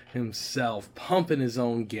GOAT himself, pumping his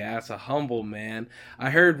own gas, a humble man.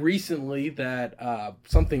 I heard recently that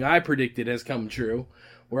something I predicted has come true,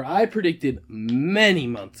 where I predicted many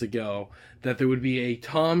months ago that there would be a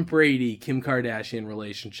Tom Brady-Kim Kardashian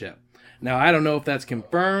relationship. Now, I don't know if that's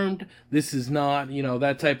confirmed. This is not,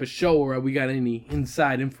 that type of show where we got any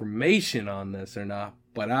inside information on this or not,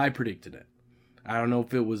 but I predicted it. I don't know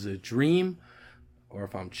if it was a dream or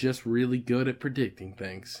if I'm just really good at predicting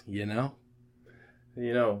things, The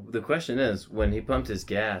question is, when he pumped his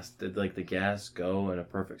gas, did the gas go in a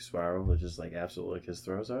perfect spiral, just absolutely like his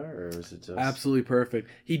throws are, or is it just absolutely perfect?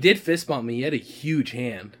 He did fist bump me. He had a huge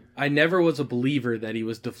hand. I never was a believer that he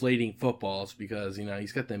was deflating footballs because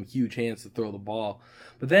he's got them huge hands to throw the ball.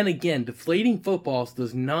 But then again, deflating footballs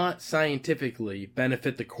does not scientifically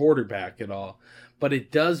benefit the quarterback at all, but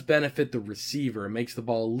it does benefit the receiver. It makes the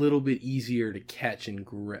ball a little bit easier to catch and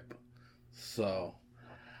grip. So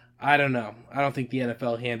I don't know. I don't think the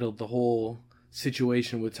NFL handled the whole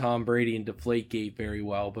situation with Tom Brady and Deflategate very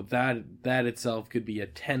well, but that itself could be a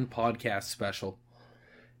 10 podcast special.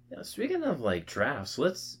 Yeah, speaking of drafts,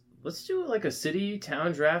 let's do a city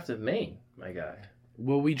town draft of Maine, my guy.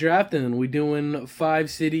 What we drafting? We doing 5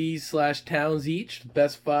 cities / towns each,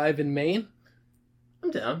 best 5 in Maine?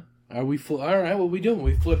 I'm down. Are we all right? What we doing?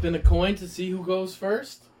 We flipping a coin to see who goes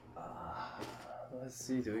first. Let's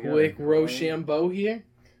see. Do we got quick Rochambeau here?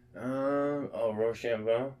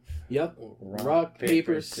 Rochambeau. Yep. Rock,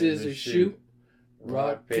 paper, scissors, shoot.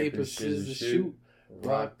 Rock, paper, scissors, shoot.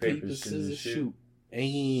 Rock, paper, scissors, shoot.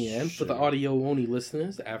 And for the audio-only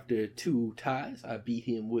listeners, after 2 ties, I beat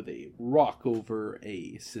him with a rock over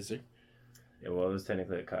a scissor. Yeah, well, it was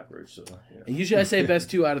technically a cockroach, so... Yeah. And usually I say best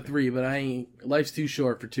 2 out of 3, but life's too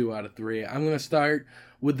short for 2 out of 3. I'm going to start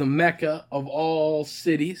with the mecca of all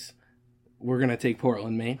cities. We're going to take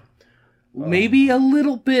Portland, Maine. Maybe a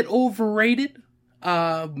little bit overrated.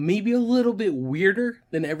 Maybe a little bit weirder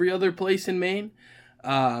than every other place in Maine.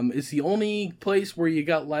 It's the only place where you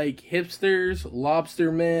got hipsters,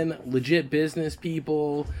 lobstermen, legit business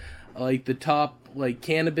people, the top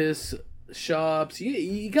cannabis shops.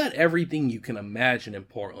 You got everything you can imagine in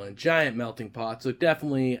Portland. Giant melting pot, so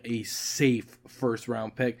definitely a safe first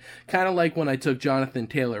round pick. Kind of like when I took Jonathan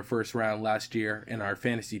Taylor first round last year in our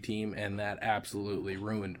fantasy team, and that absolutely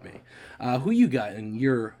ruined me. Who you got in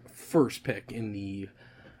your first pick in the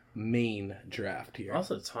Maine draft here?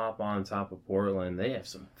 Also, top of Portland, they have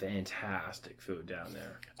some fantastic food down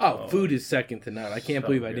there. Food is second to none. I can't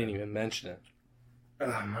believe I didn't even mention it.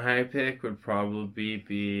 My pick would probably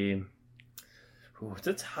be... Ooh, it's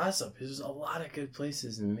a toss-up. There's a lot of good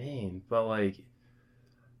places in Maine, but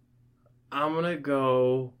I'm gonna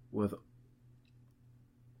go with...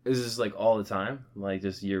 Is this all the time?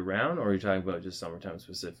 Just year-round? Or are you talking about just summertime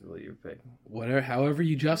specifically, your pick? However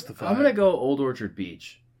you justify. I'm gonna go Old Orchard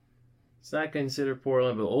Beach. It's not considered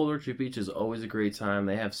Portland, but Old Orchard Beach is always a great time.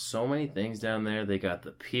 They have so many things down there. They got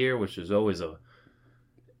the pier, which is always a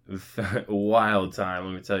wild time,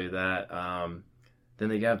 let me tell you that. Then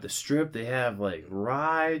they got the strip. They have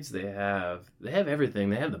rides. They have everything.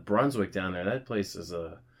 They have the Brunswick down there. That place is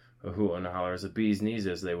a hoot and a holler. It's a bee's knees,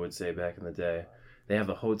 as they would say back in the day. They have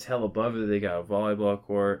the hotel above it. They got a volleyball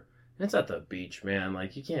court. It's at the beach, man.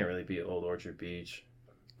 Like, you can't really beat Old Orchard Beach.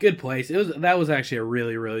 Good place. That was actually a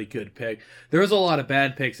really, really good pick. There was a lot of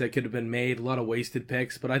bad picks that could have been made, a lot of wasted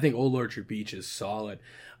picks, but I think Old Orchard Beach is solid.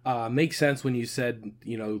 Makes sense when you said,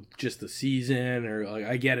 just the season, or like,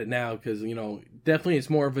 I get it now because, definitely it's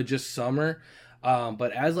more of a just summer.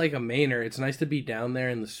 But as like a Mainer, it's nice to be down there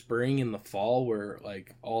in the spring and the fall where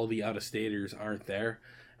like all the out-of-staters aren't there,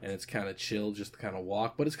 and it's kind of chill just to kind of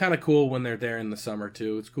walk. But it's kind of cool when they're there in the summer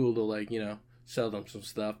too. It's cool to like, sell them some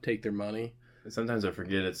stuff, take their money. Sometimes I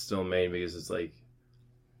forget it's still Maine because it's like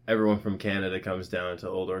everyone from Canada comes down to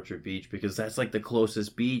Old Orchard Beach because that's like the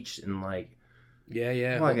closest beach in like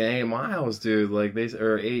like 8 miles, dude. Like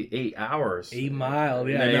or 8 hours. 8 miles,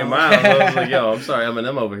 yeah. 8 miles. I was like, yo, I'm sorry, I'm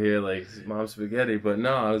over here like mom spaghetti, but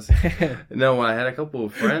no, I had a couple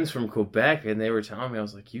of friends from Quebec and they were telling me, I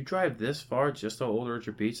was like, you drive this far just to Old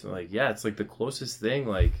Orchard Beach? And they're like, yeah, it's like the closest thing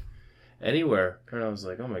like anywhere. And I was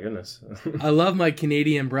like, oh my goodness. I love my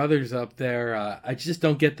Canadian brothers up there. I just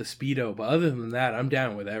don't get the Speedo, but other than that, I'm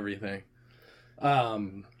down with everything. I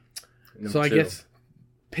guess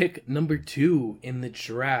pick number 2 in the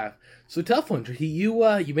draft. So tough one.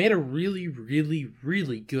 You made a really, really,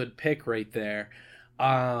 really good pick right there.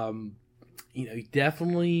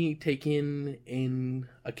 Definitely taking in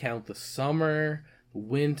account the summer,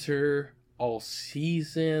 winter, all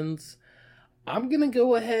seasons. I'm going to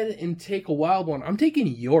go ahead and take a wild one. I'm taking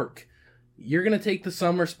York. You're going to take the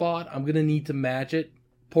summer spot. I'm going to need to match it.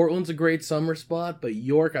 Portland's a great summer spot, but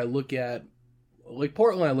York I look at, like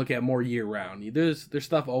Portland I look at more year round. There's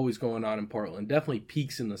stuff always going on in Portland. Definitely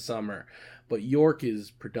peaks in the summer, but York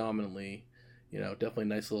is predominantly, definitely a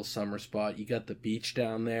nice little summer spot. You got the beach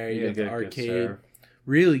down there. You got the arcade.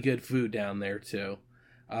 Really good food down there too.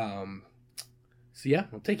 So yeah,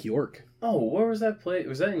 I'll take York. Oh, where was that place?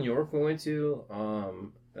 Was that in York we went to?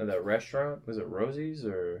 That restaurant? Was it Rosie's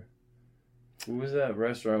or what was that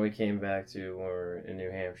restaurant we came back to when we were in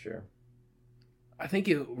New Hampshire? I think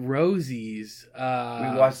it Rosie's.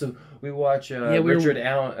 We watched Richard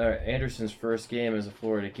Anderson's first game as a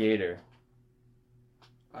Florida Gator.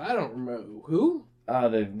 I don't remember who.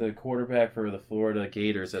 The quarterback for the Florida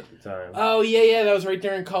Gators at the time. Oh yeah, that was right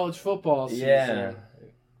during college football season. Yeah.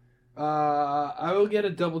 I will get a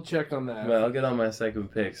double check on that. Well, I'll get on my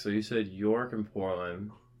second pick. So you said York and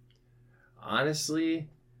Portland. Honestly,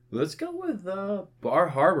 let's go with Bar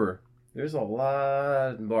Harbor. There's a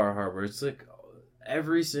lot in Bar Harbor. It's like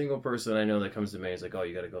every single person I know that comes to Maine is like, oh,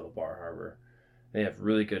 you got to go to Bar Harbor. They have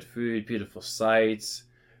really good food, beautiful sights.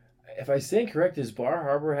 If I stand correct, does Bar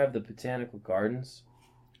Harbor have the botanical gardens?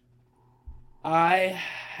 I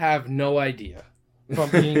have no idea. If I'm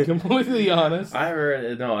being completely honest.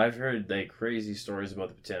 I've heard like crazy stories about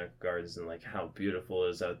the botanical gardens and like how beautiful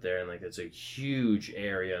it is out there, and like it's a huge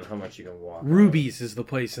area and how much you can walk. Ruby's is the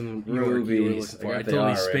place in New York you were looking for. I totally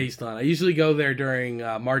right. spaced on. I usually go there during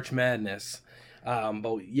March Madness,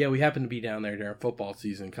 but yeah, we happen to be down there during football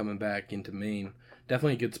season, coming back into Maine.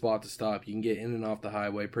 Definitely a good spot to stop. You can get in and off the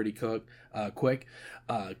highway pretty quick.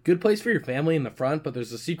 Good place for your family in the front, but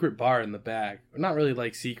there's a secret bar in the back. Not really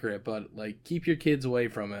like secret, but like keep your kids away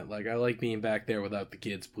from it. Like I like being back there without the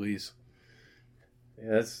kids, please.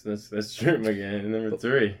 Yeah, that's true again. Number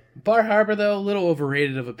 3. Bar Harbor though, a little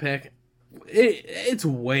overrated of a pick. It's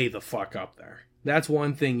way the fuck up there. That's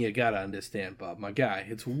one thing you gotta understand, Bob, my guy.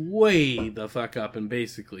 It's way the fuck up in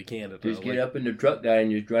basically Canada. Just get up in the truck, guy, and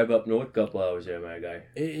just drive up north a couple hours there, my guy.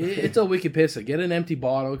 It's a wicked pisser. Get an empty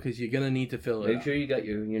bottle because you're gonna need to fill it up. Make sure you got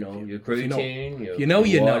your protein. If you know.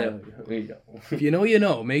 If you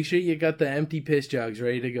know. Make sure you got the empty piss jugs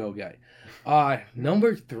ready to go, guy.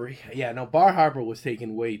 Number 3. Yeah, no, Bar Harbor was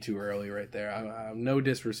taken way too early right there. No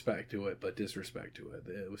disrespect to it, but disrespect to it.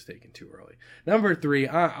 It was taken too early. Number 3,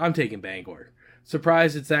 I'm taking Bangor.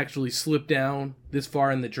 Surprised it's actually slipped down this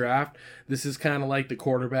far in the draft. This is kind of like the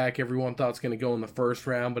quarterback everyone thought's going to go in the first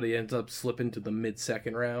round, but he ends up slipping to the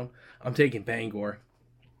mid-second round. I'm taking Bangor.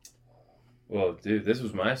 Well, dude, this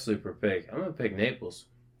was my sleeper pick. I'm going to pick Naples.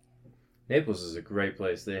 Naples is a great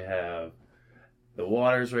place. They have the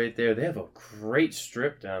water's right there. They have a great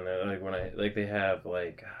strip down there. They have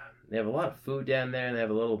a lot of food down there, and they have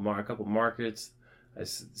a couple markets.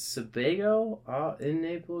 Sebago in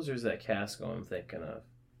Naples, or is that Casco I'm thinking of?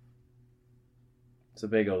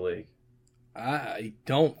 Sebago Lake. I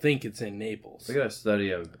don't think it's in Naples. We gotta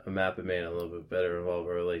study a map of Maine a little bit better of all of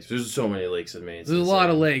our lakes. There's so many lakes in Maine. There's a lot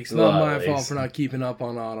of lakes. Not my fault for not keeping up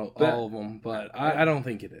on all of them, but I don't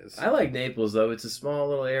think it is. I like Naples though. It's a small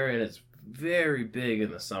little area and it's very big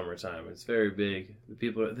in the summertime. It's very big. The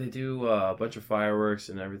people they do a bunch of fireworks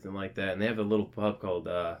and everything like that, and they have a little pub called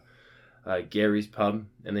Gary's Pub,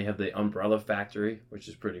 and they have the Umbrella Factory, which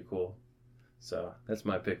is pretty cool. So that's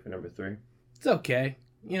my pick for number 3. It's okay.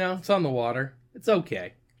 It's on the water. It's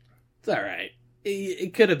okay. It's all right.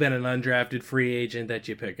 It could have been an undrafted free agent that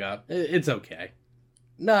you pick up. It's okay.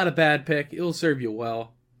 Not a bad pick. It'll serve you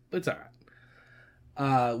well. But it's all right.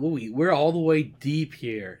 We're all the way deep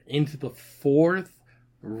here into the 4th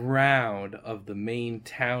round of the Maine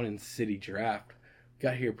town and city draft.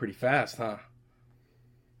 Got here pretty fast, huh?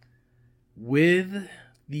 With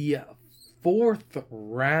the 4th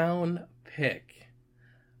round pick,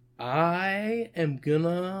 I am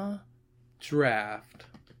gonna draft,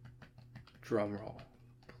 drumroll,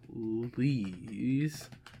 please.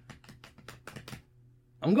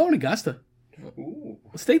 I'm going Augusta. Ooh.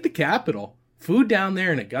 Let's take the capital. Food down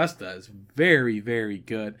there in Augusta is very, very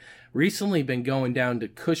good. Recently been going down to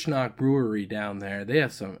Cushnock Brewery down there. They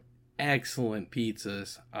have some excellent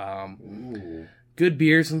pizzas. Good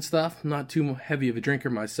beers and stuff. I'm not too heavy of a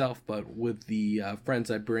drinker myself, but with the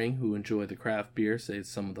friends I bring who enjoy the craft beer, say it's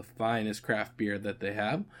some of the finest craft beer that they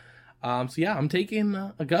have. So yeah, I'm taking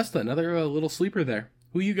Augusta, another little sleeper there.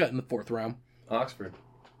 Who you got in the 4th round? Oxford.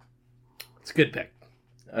 It's a good pick.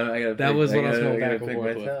 That was what I was going back and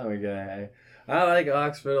forth with. I like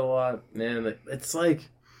Oxford a lot, man. It's like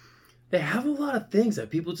they have a lot of things that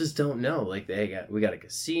people just don't know. Like we got a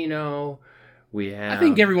casino. I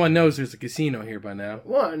think everyone knows there's a casino here by now.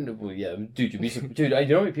 Well, yeah, dude. Dude, I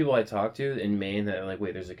know how many people I talk to in Maine that are like,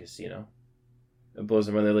 wait, there's a casino. It blows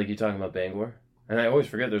them when they're like, you talking about Bangor? And I always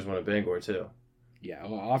forget there's one in Bangor too. Yeah,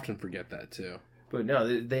 well, I often forget that too. But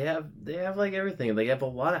no, they have like everything. They have a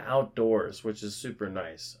lot of outdoors, which is super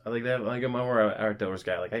nice. I like that. Like I'm more an outdoors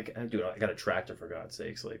guy. Like I got a tractor for God's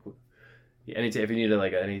sakes. Like anytime if you need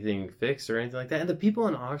anything fixed or anything like that. And the people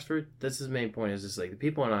in Oxford, that's his main point. Is just like the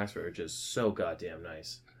people in Oxford are just so goddamn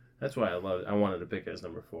nice. That's why I wanted to pick it as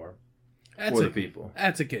number 4. For the people.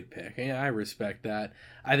 That's a good pick. Yeah, I respect that.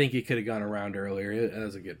 I think he could have gone around earlier. It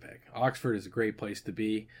was a good pick. Oxford is a great place to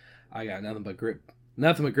be. I got nothing but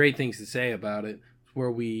great things to say about it. It's where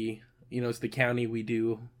it's the county we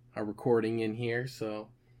do our recording in here. So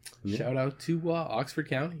shout out to Oxford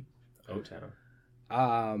County. O-Town.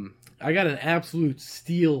 I got an absolute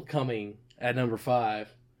steal coming at number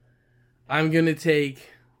 5. I'm going to take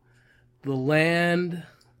the land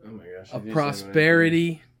of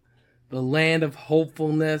prosperity, the land of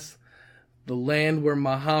hopefulness, the land where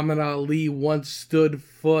Muhammad Ali once stood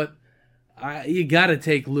foot. You got to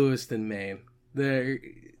take Lewiston, Maine.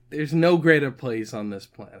 There's no greater place on this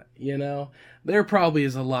planet, There probably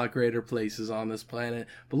is a lot greater places on this planet,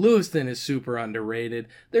 but Lewiston is super underrated.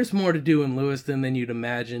 There's more to do in Lewiston than you'd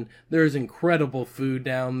imagine. There's incredible food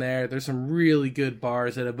down there. There's some really good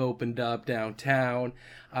bars that have opened up downtown.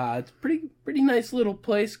 It's a pretty nice little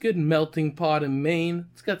place, good melting pot in Maine.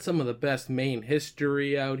 It's got some of the best Maine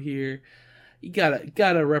history out here. You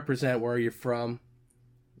gotta represent where you're from.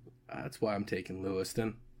 That's why I'm taking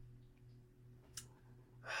Lewiston.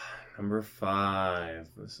 Number 5.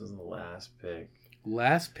 This is the last pick.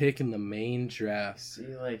 Last pick in the main draft. See,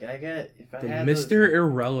 like if I the had Mr.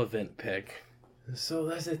 Irrelevant pick. So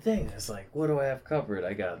that's the thing. It's like, what do I have covered?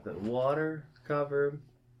 I got the water covered.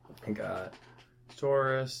 I got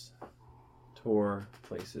tourist tour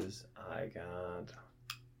places. I got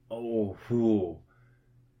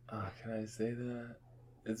can I say that?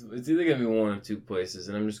 It's either gonna be one of 2 places,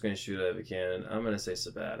 and I'm just gonna shoot out of a cannon. I'm gonna say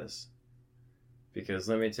Sabatis. Because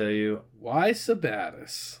let me tell you... Why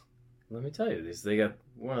Sabatis? Let me tell you, they got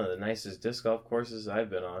one of the nicest disc golf courses I've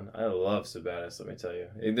been on. I love Sabatis, let me tell you.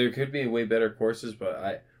 There could be way better courses,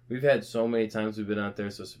 but we've had so many times we've been out there,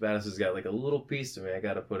 so Sabatis has got like a little piece to me I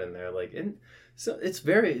got to put in there. So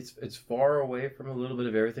it's far away from a little bit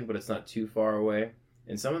of everything, but it's not too far away.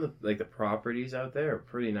 And some of the the properties out there are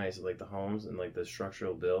pretty nice, like the homes and like the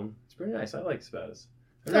structural build. It's pretty nice. I like Sabatis.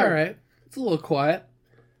 It's all right. It's a little quiet.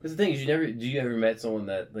 That's the thing is, you ever met someone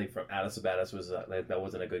that from out of Sabatis was that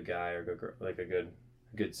wasn't a good guy or a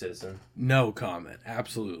good citizen? No comment.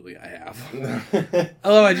 Absolutely, I have.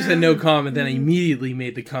 Although I just had no comment, then I immediately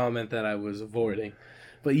made the comment that I was avoiding.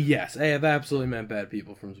 But yes, I have absolutely met bad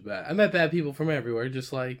people from Sabatis. I met bad people from everywhere,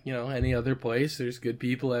 just like any other place. There's good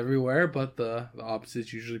people everywhere, but the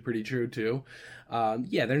opposite's usually pretty true too.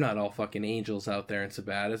 Yeah, they're not all fucking angels out there in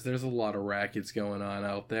Sabatis. There's a lot of rackets going on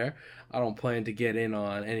out there. I don't plan to get in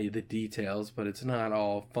on any of the details, but it's not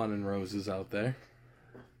all fun and roses out there.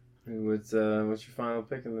 What's your final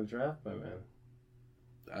pick in the draft, my man?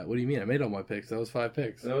 What do you mean? I made all my picks. That was 5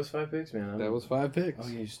 picks. That was 5 picks, man. That was 5 picks. Oh,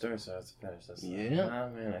 you start, so that's finish. Yeah. Ah,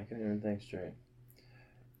 man, I couldn't even think straight.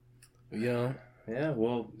 Yeah. Yeah,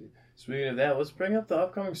 well, speaking of that, let's bring up the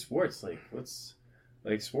upcoming sports. Like,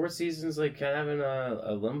 Like, sports season's, like, kind of in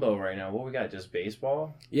a limbo right now. What we got, just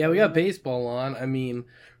baseball? Yeah, we got baseball on. I mean,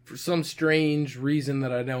 for some strange reason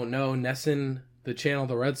that I don't know, Nesson, the channel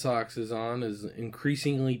the Red Sox is on, is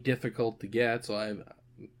increasingly difficult to get,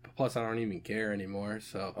 plus I don't even care anymore,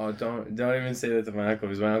 so... Oh, don't even say that to my uncle,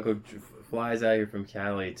 because my uncle flies out here from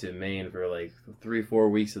Cali to Maine for, like, 3-4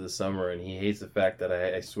 weeks of the summer, and he hates the fact that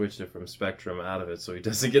I switched it from Spectrum out of it, so he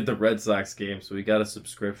doesn't get the Red Sox game, so we got a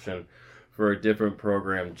subscription for a different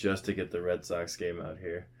program just to get the Red Sox game out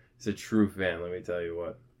here. He's a true fan, let me tell you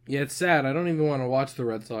what. Yeah, it's sad. I don't even want to watch the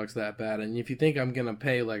Red Sox that bad. And if you think I'm going to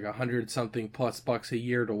pay like $100-something plus bucks a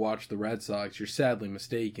year to watch the Red Sox, you're sadly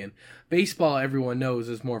mistaken. Baseball, everyone knows,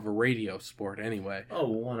 is more of a radio sport anyway. Oh,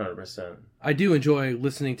 100%. I do enjoy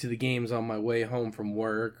listening to the games on my way home from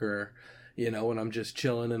work or, when I'm just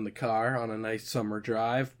chilling in the car on a nice summer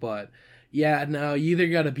drive. But, yeah, no, you either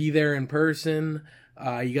got to be there in person...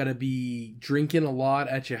 you got to be drinking a lot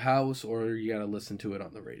at your house, or you got to listen to it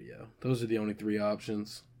on the radio. Those are the only 3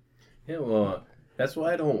 options. Yeah, well, that's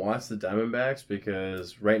why I don't watch the Diamondbacks,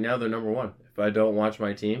 because right now they're number 1. If I don't watch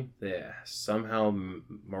my team, they somehow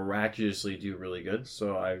miraculously do really good.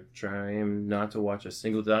 So I try not to watch a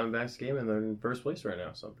single Diamondbacks game, and they're in first place right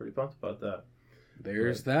now. So I'm pretty pumped about that.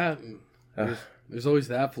 There's that. There's always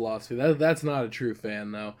that philosophy. That's not a true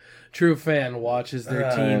fan, though. True fan watches their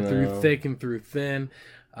team through thick and through thin.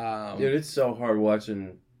 Dude, it's so hard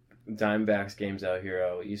watching Diamondbacks games out here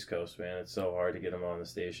out East Coast, man. It's so hard to get them on the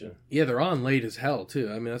station. Yeah, they're on late as hell, too.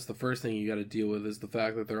 I mean, that's the first thing you got to deal with is the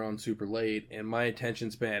fact that they're on super late, and my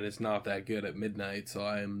attention span is not that good at midnight, so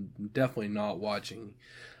I'm definitely not watching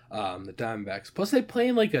the Diamondbacks. Plus, they play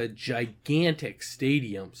in like a gigantic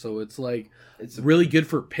stadium, so it's really good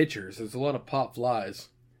for pitchers. There's a lot of pop flies.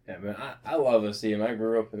 Yeah, man, I love the stadium. I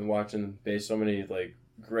grew up watching so many like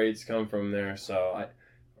greats come from there. So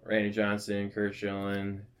Randy Johnson, Kurt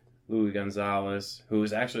Schilling, Louis Gonzalez, who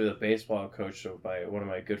was actually the baseball coach by one of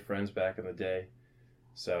my good friends back in the day.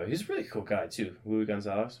 So he's a really cool guy too, Louis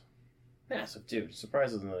Gonzalez. Massive dude,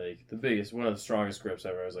 surprisingly the biggest, one of the strongest grips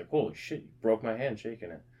ever. I was like, holy shit, you broke my hand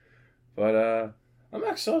shaking it. But I'm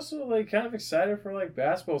actually also kind of excited for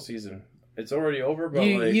basketball season. It's already over, but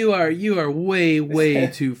you are way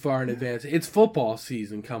too far in advance. It's football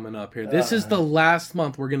season coming up here. This is the last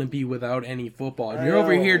month we're gonna be without any football. And you're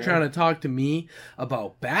over here trying to talk to me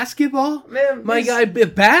about basketball? Man, my guy,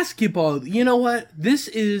 basketball. You know what? This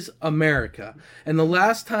is America. And the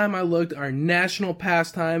last time I looked, our national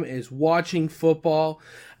pastime is watching football.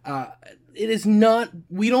 It is not,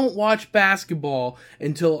 we don't watch basketball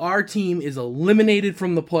until our team is eliminated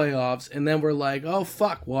from the playoffs, and then we're like, oh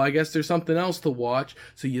fuck, well I guess there's something else to watch,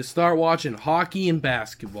 so you start watching hockey and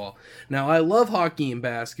basketball. Now I love hockey and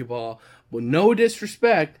basketball, but no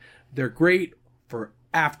disrespect, they're great for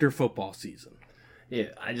after football season. Yeah,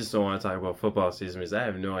 I just don't want to talk about football season because I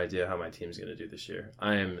have no idea how my team's going to do this year.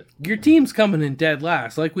 Your team's coming in dead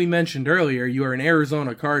last. Like we mentioned earlier, you are an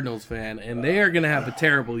Arizona Cardinals fan, and they are going to have a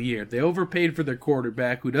terrible year. They overpaid for their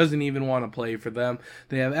quarterback, who doesn't even want to play for them.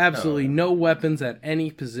 They have absolutely no weapons at any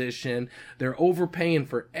position. They're overpaying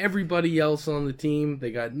for everybody else on the team.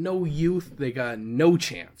 They got no youth. They got no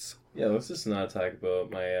chance. Yeah, let's just not talk about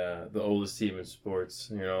my the oldest team in sports.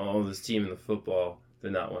 Oldest team in the football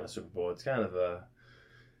did not win a Super Bowl. It's kind of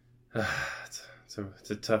it's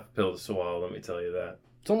a tough pill to swallow, let me tell you that.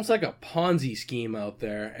 It's almost like a Ponzi scheme out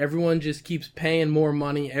there. Everyone just keeps paying more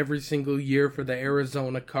money every single year for the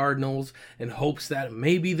Arizona Cardinals in hopes that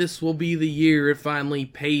maybe this will be the year it finally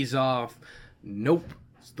pays off. Nope.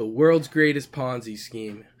 It's the world's greatest Ponzi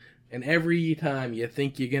scheme. And every time you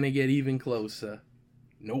think you're going to get even closer,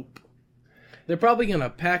 nope. They're probably going to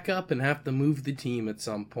pack up and have to move the team at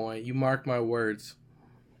some point. You mark my words.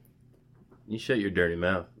 You shut your dirty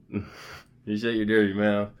mouth. You shut your dirty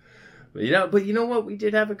mouth. But you know what? We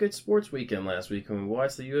did have a good sports weekend last week when we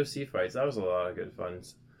watched the UFC fights. That was a lot of good fun.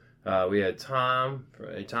 We had Tom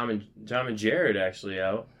and Jared actually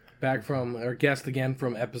out. Back from our guest again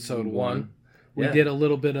from episode 1. We did a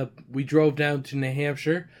little bit of. We drove down to New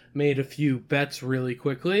Hampshire, made a few bets really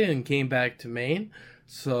quickly, and came back to Maine.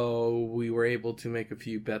 So we were able to make a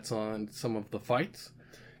few bets on some of the fights.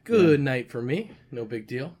 Good night for me. No big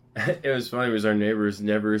deal. It was funny because our neighbors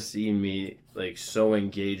never seen me so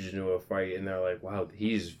engaged into a fight, and they're like, "Wow,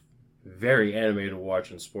 he's very animated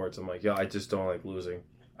watching sports." I'm like, "Yo, I just don't like losing.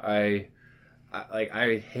 I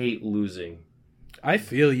hate losing." I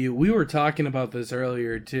feel you. We were talking about this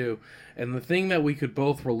earlier too, and the thing that we could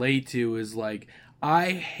both relate to is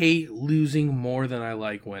I hate losing more than I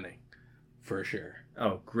like winning, for sure.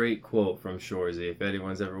 Oh, great quote from Shorzy. If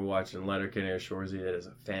anyone's ever watching Letterkenny or Shorzy, it is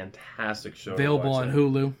a fantastic show. Available on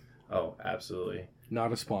Hulu. Oh, absolutely.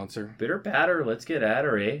 Not a sponsor. Bitter batter, let's get at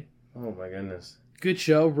her, eh? Oh my goodness. Good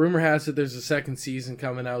show. Rumor has it there's a second season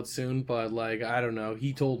coming out soon, but like I don't know.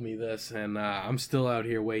 He told me this, and I'm still out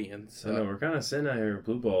here waiting. So I know we're kind of sitting out here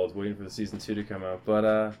blue balls waiting for the season 2 to come out.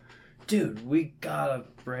 But dude, we gotta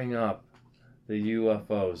bring up the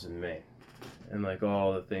UFOs in Maine and like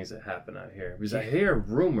all the things that happen out here. Because I hear a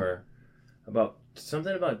rumor about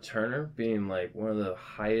something about Turner being like one of the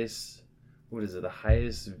highest. What is it? The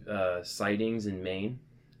highest sightings in Maine.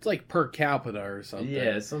 It's like per capita or something.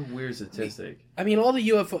 Yeah, it's some weird statistic. I mean, all the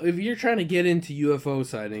UFO. If you're trying to get into UFO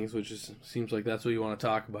sightings, which seems like that's what you want to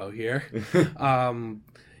talk about here,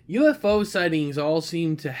 UFO sightings all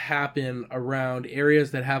seem to happen around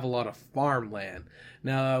areas that have a lot of farmland.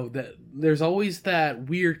 Now, there's always that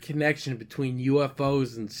weird connection between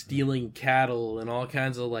UFOs and stealing cattle and all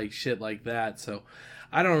kinds of like shit like that. So,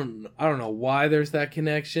 I don't know why there's that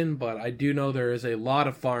connection, but I do know there is a lot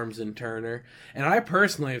of farms in Turner, and I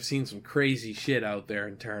personally have seen some crazy shit out there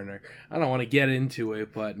in Turner. I don't want to get into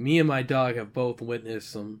it, but me and my dog have both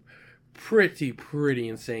witnessed some pretty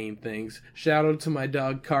insane things. Shout out to my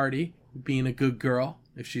dog Cardi, being a good girl,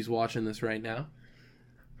 if she's watching this right now.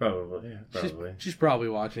 Probably, yeah, probably. She's probably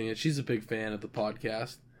watching it. She's a big fan of the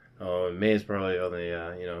podcast. Oh, and May's probably only,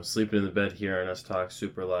 sleeping in the bed hearing us talk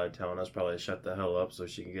super loud, telling us probably to shut the hell up so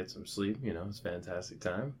she can get some sleep. You know, it's a fantastic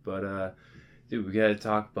time. But, dude, we got to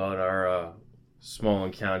talk about our small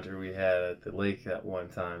encounter we had at the lake that one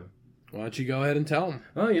time. Why don't you go ahead and tell them?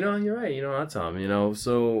 Oh, you're right. I'll tell them.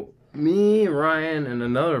 So me, Ryan, and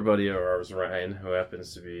another buddy of ours, Ryan, who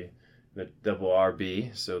happens to be the double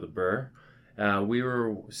RB, so the Burr. We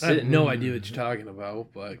were sitting... I have no idea what you're talking about,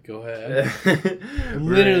 but go ahead. I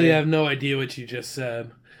literally have no idea what you just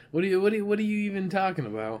said. What are you even talking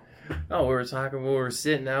about? Oh, we were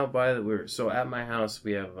sitting out by so at my house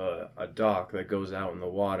we have a dock that goes out in the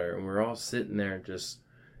water, and we're all sitting there just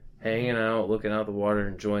hanging out, looking out the water,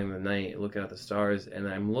 enjoying the night, looking at the stars, and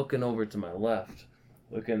I'm looking over to my left,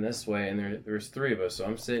 looking this way, and there's three of us. So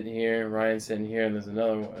I'm sitting here, Ryan's sitting here, and there's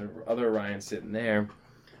other Ryan sitting there.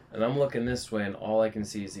 And I'm looking this way, and all I can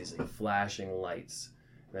see is these like flashing lights.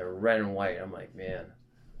 They're red and white. I'm like, man,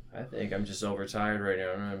 I think I'm just overtired right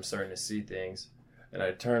now, and I'm starting to see things. And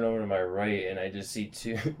I turn over to my right, and I just see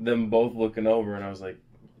them both looking over, and I was like,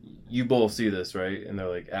 you both see this, right? And they're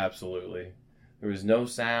like, absolutely. There was no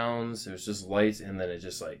sounds. It was just lights, and then it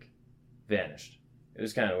just like vanished. It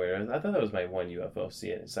was kind of weird. I thought that was my one UFO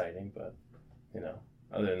sighting, but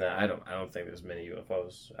other than that, I don't think there's many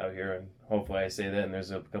UFOs out here, and hopefully I say that and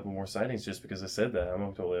there's a couple more sightings just because I said that. I'm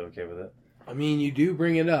totally okay with it. I mean, you do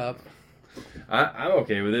bring it up. I'm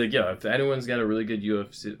okay with it. Yeah, if anyone's got a really good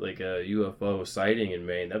UFO sighting in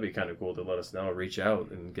Maine, that'd be kind of cool to let us know. Reach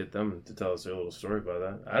out and get them to tell us their little story about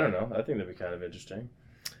that. I don't know. I think that'd be kind of interesting.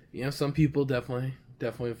 Some people definitely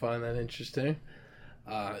find that interesting.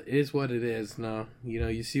 It is what it is. No,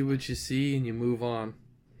 you see what you see and you move on.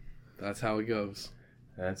 That's how it goes.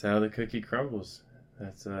 That's how the cookie crumbles.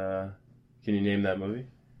 That's can you name that movie?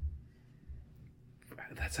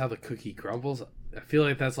 That's how the cookie crumbles? I feel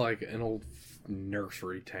like that's like an old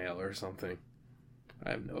nursery tale or something.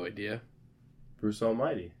 I have no idea. Bruce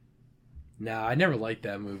Almighty. Nah, I never liked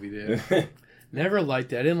that movie, dude. Never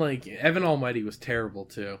liked it. I didn't like Evan Almighty was terrible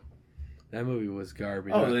too. That movie was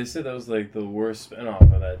garbage. Oh, they said that was like the worst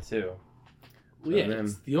spinoff of that too. Well, yeah,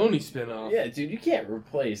 it's the only spin-off. Yeah, dude, you can't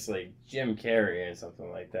replace, like, Jim Carrey and something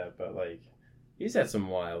like that, but, like, he's had some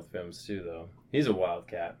wild films, too, though. He's a wild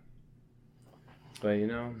cat. But,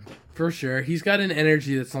 For sure. He's got an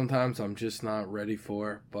energy that sometimes I'm just not ready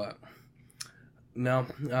for, but, no.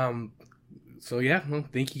 So, yeah, well,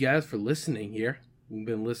 thank you guys for listening here. We've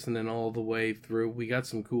been listening all the way through. We got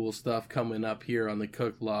some cool stuff coming up here on the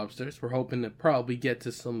Cooked Lobsters. We're hoping to probably get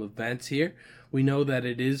to some events here. We know that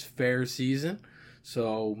it is fair season,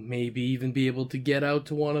 so maybe even be able to get out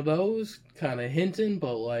to one of those. Kind of hinting,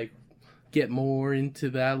 but like get more into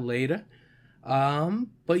that later.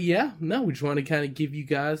 But yeah, no, we just want to kind of give you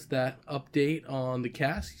guys that update on the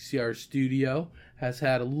cast. You see our studio has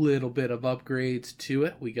had a little bit of upgrades to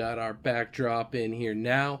it. We got our backdrop in here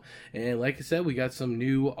now. And like I said, we got some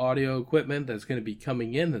new audio equipment that's going to be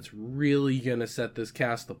coming in that's really going to set this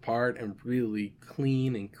cast apart and really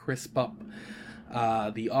clean and crisp up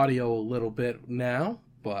the audio a little bit now.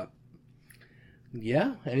 But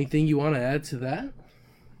yeah, anything you want to add to that?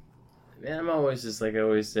 Man, I'm always just like I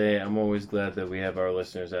always say, I'm always glad that we have our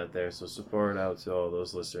listeners out there. So support out to all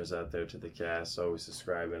those listeners out there to the cast, always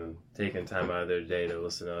subscribing and taking time out of their day to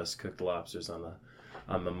listen to us Cooked Lobsters on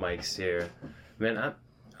the mics here. Man,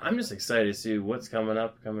 I'm just excited to see what's coming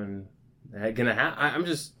up. I'm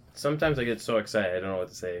just sometimes I get so excited I don't know what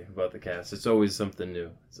to say about the cast. It's always something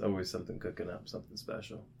new. It's always something cooking up, something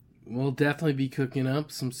special. We'll definitely be cooking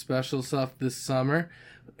up some special stuff this summer,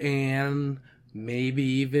 and maybe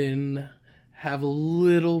even have a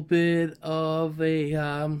little bit of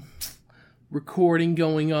a recording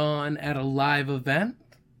going on at a live event.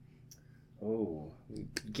 Oh, you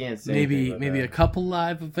can't say maybe a couple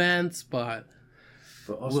live events, but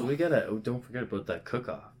also we don't forget about that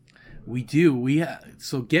cook-off. We do.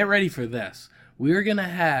 So get ready for this. We are gonna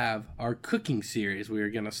have our cooking series. We are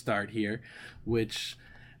gonna start here, which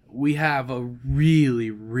we have a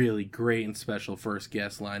really, really great and special first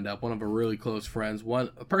guest lined up. One of our really close friends,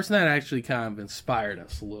 a person that actually kind of inspired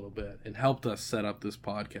us a little bit and helped us set up this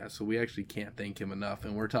podcast. So we actually can't thank him enough.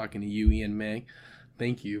 And we're talking to you, Ian May.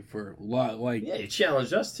 Thank you for a lot. Yeah, he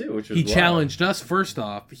challenged us too, which was he challenged us. First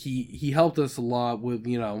off, he helped us a lot with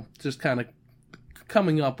just kind of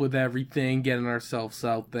coming up with everything, getting ourselves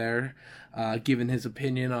out there, giving his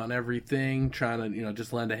opinion on everything, trying to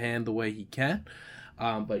just lend a hand the way he can.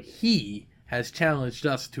 But he has challenged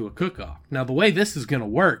us to a cook-off. Now, the way this is going to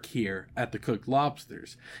work here at the Cooked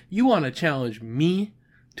Lobsters, you want to challenge me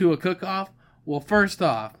to a cook-off? Well, first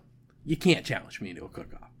off, you can't challenge me to a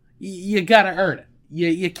cook-off. You got to earn it.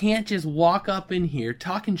 You can't just walk up in here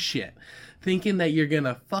talking shit, thinking that you're going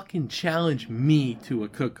to fucking challenge me to a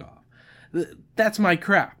cook-off. That's my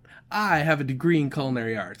craft. I have a degree in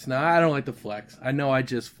culinary arts. Now, I don't like to flex. I know I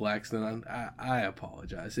just flexed, and I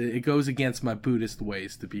apologize. It goes against my Buddhist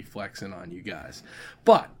ways to be flexing on you guys.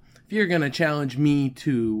 But if you're going to challenge me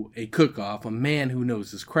to a cook-off, a man who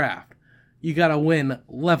knows his craft, you got to win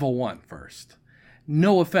level 1 first.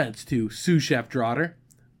 No offense to sous chef Drotter.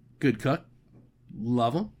 Good cook.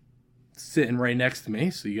 Love him. Sitting right next to me,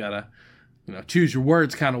 so you got to choose your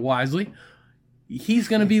words kind of wisely. He's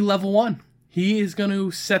going to be level 1. He is going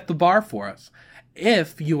to set the bar for us.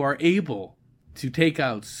 If you are able to take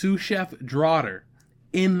out sous chef Drotter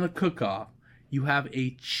in the cook-off, you have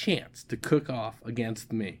a chance to cook off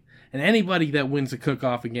against me. And anybody that wins a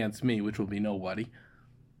cook-off against me, which will be nobody,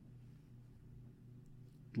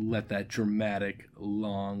 let that dramatic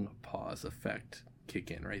long pause effect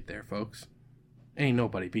kick in right there, folks. Ain't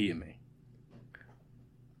nobody beating me.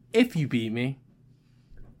 If you beat me,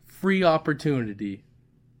 free opportunity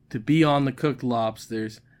to be on the Cooked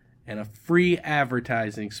Lobsters and a free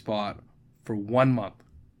advertising spot for 1 month.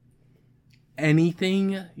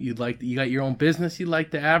 Anything you got your own business you'd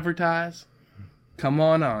like to advertise? Come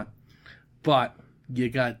on. But you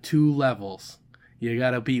got 2 levels. You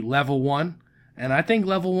got to beat level 1, and I think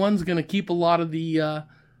level 1's going to keep a lot of the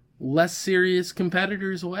less serious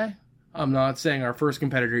competitors away. I'm not saying our first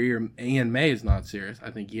competitor here, Ian May, is not serious.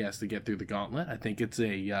 I think he has to get through the gauntlet. I think it's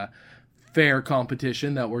a fair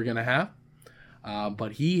competition that we're going to have.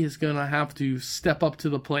 But he is going to have to step up to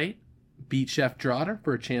the plate, beat Chef Drotter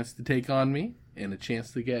for a chance to take on me, and a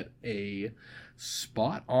chance to get a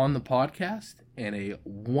spot on the podcast and a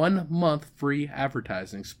 1 month free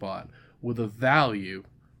advertising spot with a value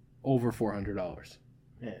over $400.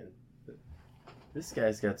 Man, this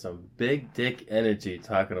guy's got some big dick energy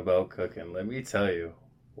talking about cooking. Let me tell you.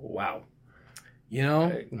 Wow.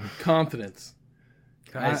 Confidence.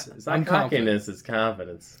 Guys, it's not cockiness, it's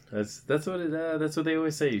confidence. That's what they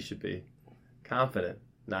always say you should be. Confident,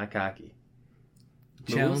 not cocky.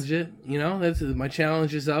 Challenge it. That's my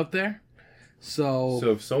challenge is out there. So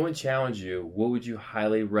if someone challenged you, what would you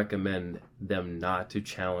highly recommend them not to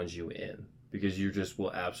challenge you in? Because you just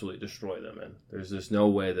will absolutely destroy them in. There's just no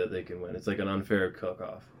way that they can win. It's like an unfair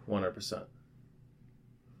cook-off, 100%.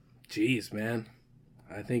 Jeez, man.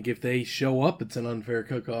 I think if they show up, it's an unfair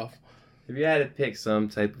cook-off. If you had to pick some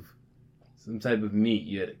type of meat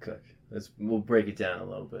you had to cook, we'll break it down a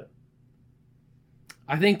little bit.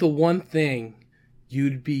 I think the one thing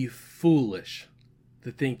you'd be foolish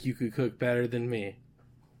to think you could cook better than me.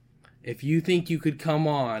 If you think you could come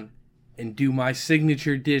on and do my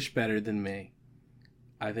signature dish better than me,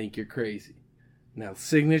 I think you're crazy. Now,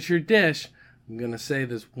 signature dish, I'm going to say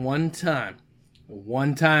this one time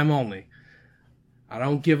only. I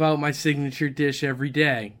don't give out my signature dish every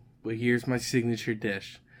day, but here's my signature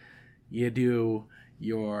dish. You do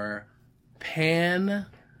your pan-seared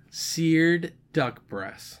duck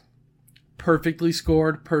breast. Perfectly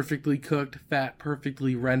scored, perfectly cooked, fat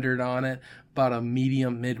perfectly rendered on it. About a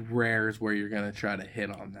medium mid-rare is where you're going to try to hit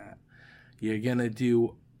on that. You're going to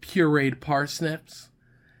do pureed parsnips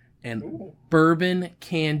and bourbon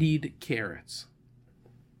candied carrots.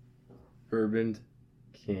 Bourbon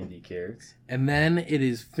candy carrots. And then it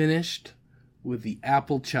is finished with the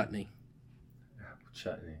apple chutney. Apple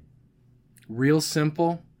chutney. Real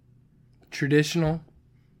simple, traditional,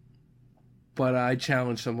 but I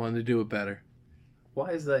challenge someone to do it better.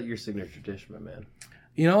 Why is that your signature dish, my man?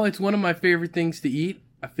 You know, it's one of my favorite things to eat.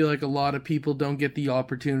 I feel like a lot of people don't get the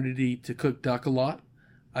opportunity to cook duck a lot.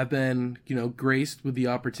 I've been, graced with the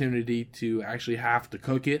opportunity to actually have to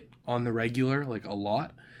cook it on the regular, like a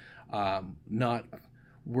lot. Not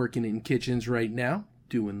working in kitchens right now,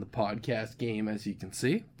 doing the podcast game, as you can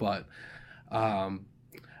see. But I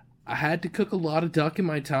had to cook a lot of duck in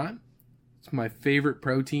my time. It's my favorite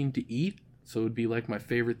protein to eat, so it would be like my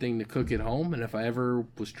favorite thing to cook at home. And if I ever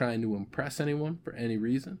was trying to impress anyone for any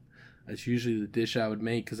reason, that's usually the dish I would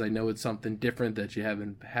make, because I know it's something different that you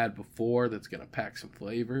haven't had before that's going to pack some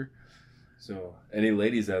flavor. So, any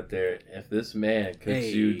ladies out there, if this man cooks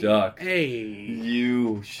you duck,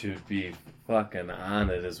 you should be fucking on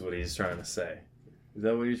it, is what he's trying to say. Is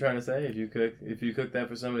that what you're trying to say? If you cook that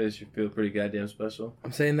for somebody, it should feel pretty goddamn special?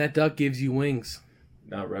 I'm saying that duck gives you wings.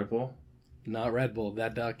 Not Red Bull? Not Red Bull.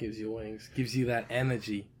 That duck gives you wings. Gives you that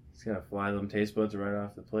energy. It's going to fly them taste buds right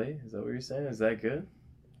off the plate? Is that what you're saying? Is that good?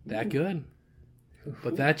 That good.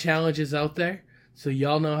 But that challenge is out there, so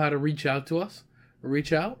y'all know how to reach out to us.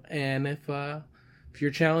 Reach out, and if your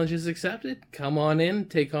challenge is accepted, come on in,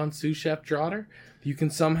 take on sous chef Trotter. If you can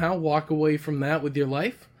somehow walk away from that with your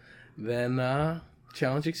life, then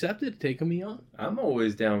challenge accepted. Take me on. I'm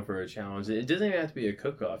always down for a challenge. It doesn't even have to be a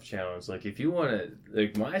cook-off challenge. Like, if you want to,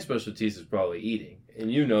 like, my specialties is probably eating,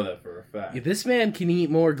 and you know that for a fact. Yeah, this man can eat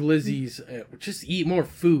more glizzies, just eat more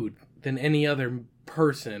food than any other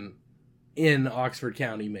person in Oxford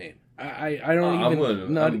County, Maine. I don't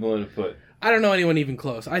even. I'm willing to put. I don't know anyone even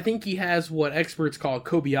close. I think he has what experts call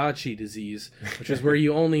Kobayashi disease, which is where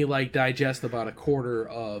you only digest about a quarter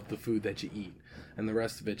of the food that you eat, and the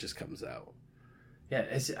rest of it just comes out. Yeah,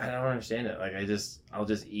 I don't understand it. Like, I'll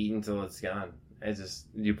just eat until it's gone.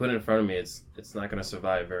 You put it in front of me, it's not going to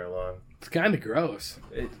survive very long. It's kind of gross.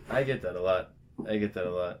 I get that a lot.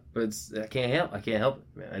 But I can't help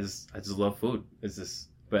it, man. I just love food.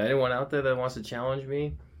 But anyone out there that wants to challenge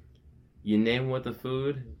me, you name the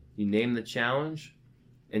food, you name the challenge,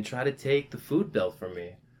 and try to take the food belt from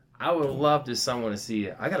me. I would love someone to see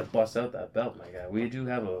it. I got to bust out that belt, my guy. We do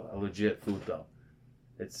have a legit food belt.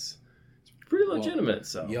 It's pretty legitimate.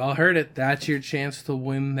 So y'all heard it. That's your chance to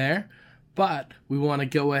win there. But we want to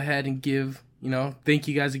go ahead and give, thank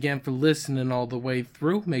you guys again for listening all the way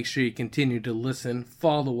through. Make sure you continue to listen.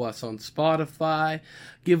 Follow us on Spotify.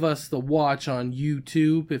 Give us the watch on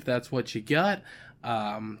YouTube if that's what you got.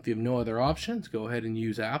 If you have no other options, go ahead and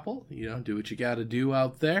use Apple. Do what you got to do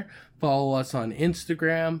out there. Follow us on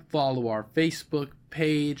Instagram. Follow our Facebook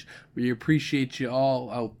page. We appreciate you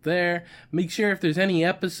all out there. Make sure if there's any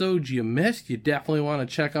episodes you missed, you definitely want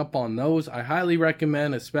to check up on those. I highly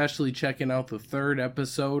recommend especially checking out the 3rd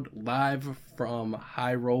episode live from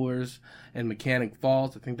High Rollers and Mechanic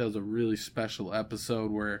Falls. I think that was a really special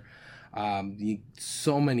episode where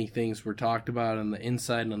so many things were talked about, and the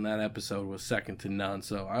insight on that episode was second to none.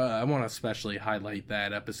 So I want to especially highlight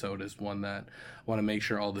that episode as one that I want to make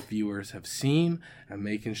sure all the viewers have seen, and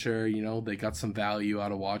making sure they got some value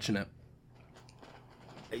out of watching it.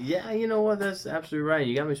 Yeah, you know what? That's absolutely right.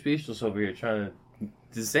 You got me speechless over here trying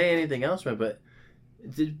to say anything else, man. But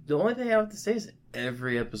the only thing I have to say is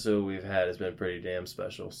every episode we've had has been pretty damn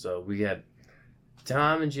special. So we had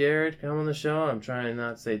Tom and Jared come on the show. I'm trying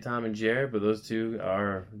not to say Tom and Jared, but those two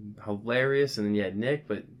are hilarious. And then you had Nick,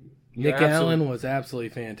 but Nick Allen was absolutely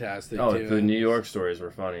fantastic. Oh, the New York stories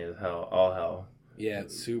were funny as hell. All hell. Yeah,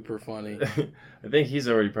 it's super funny. I think he's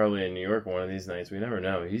already probably in New York one of these nights. We never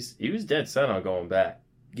know. He was dead set on going back.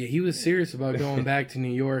 Yeah, he was serious about going back to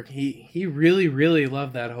New York. He really, really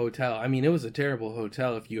loved that hotel. I mean, it was a terrible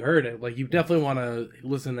hotel if you heard it. Like, you definitely want to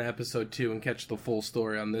listen to episode 2 and catch the full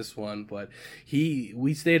story on this one. But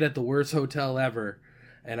we stayed at the worst hotel ever.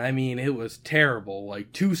 And, I mean, it was terrible.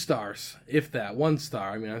 Like, 2 stars, if that. 1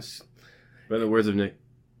 star. I mean, by the words of Nick,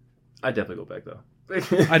 I'd definitely go back, though.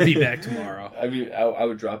 I'd be back tomorrow. I mean, I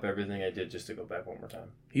would drop everything I did just to go back one more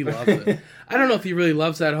time. He loves it. I don't know if he really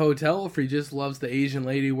loves that hotel, or if he just loves the Asian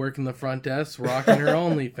lady working the front desk, rocking her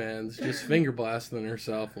OnlyFans, just finger blasting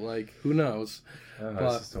herself. Like, who knows? It's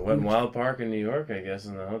just a Wet n Wild Park in New York, I guess,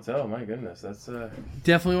 in the hotel. My goodness, that's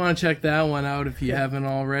definitely want to check that one out if you haven't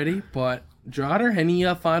already. But Drotter, any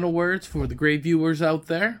final words for the great viewers out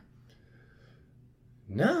there?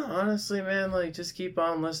 No, honestly, man, just keep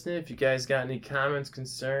on listening. If you guys got any comments,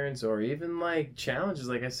 concerns, or even, challenges,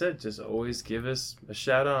 like I said, just always give us a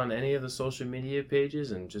shout out on any of the social media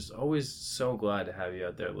pages, and just always so glad to have you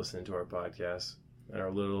out there listening to our podcast at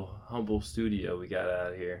our little humble studio we got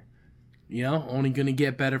out here. Only going to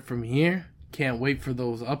get better from here. Can't wait for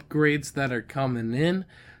those upgrades that are coming in.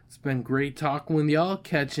 It's been great talking with y'all,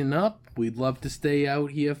 catching up. We'd love to stay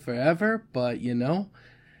out here forever, but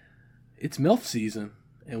it's MILF season,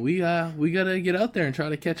 and we gotta get out there and try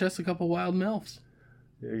to catch us a couple wild MILFs.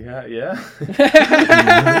 Yeah. Is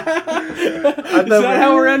that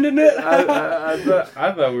how we're ending it? I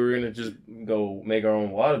thought we were gonna just go make our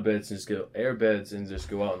own water beds and just go air beds and just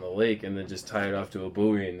go out in the lake and then just tie it off to a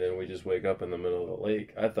buoy and then we just wake up in the middle of the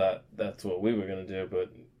lake. I thought that's what we were gonna do,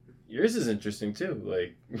 but yours is interesting too.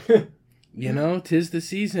 Like, 'tis the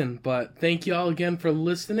season. But thank y'all again for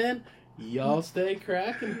listening. Y'all stay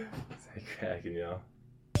cracking. Stay cracking, y'all.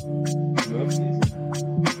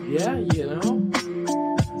 Yeah,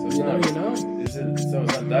 So it's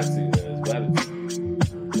not duck season, it's rabbit season.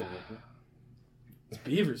 It's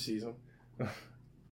beaver season.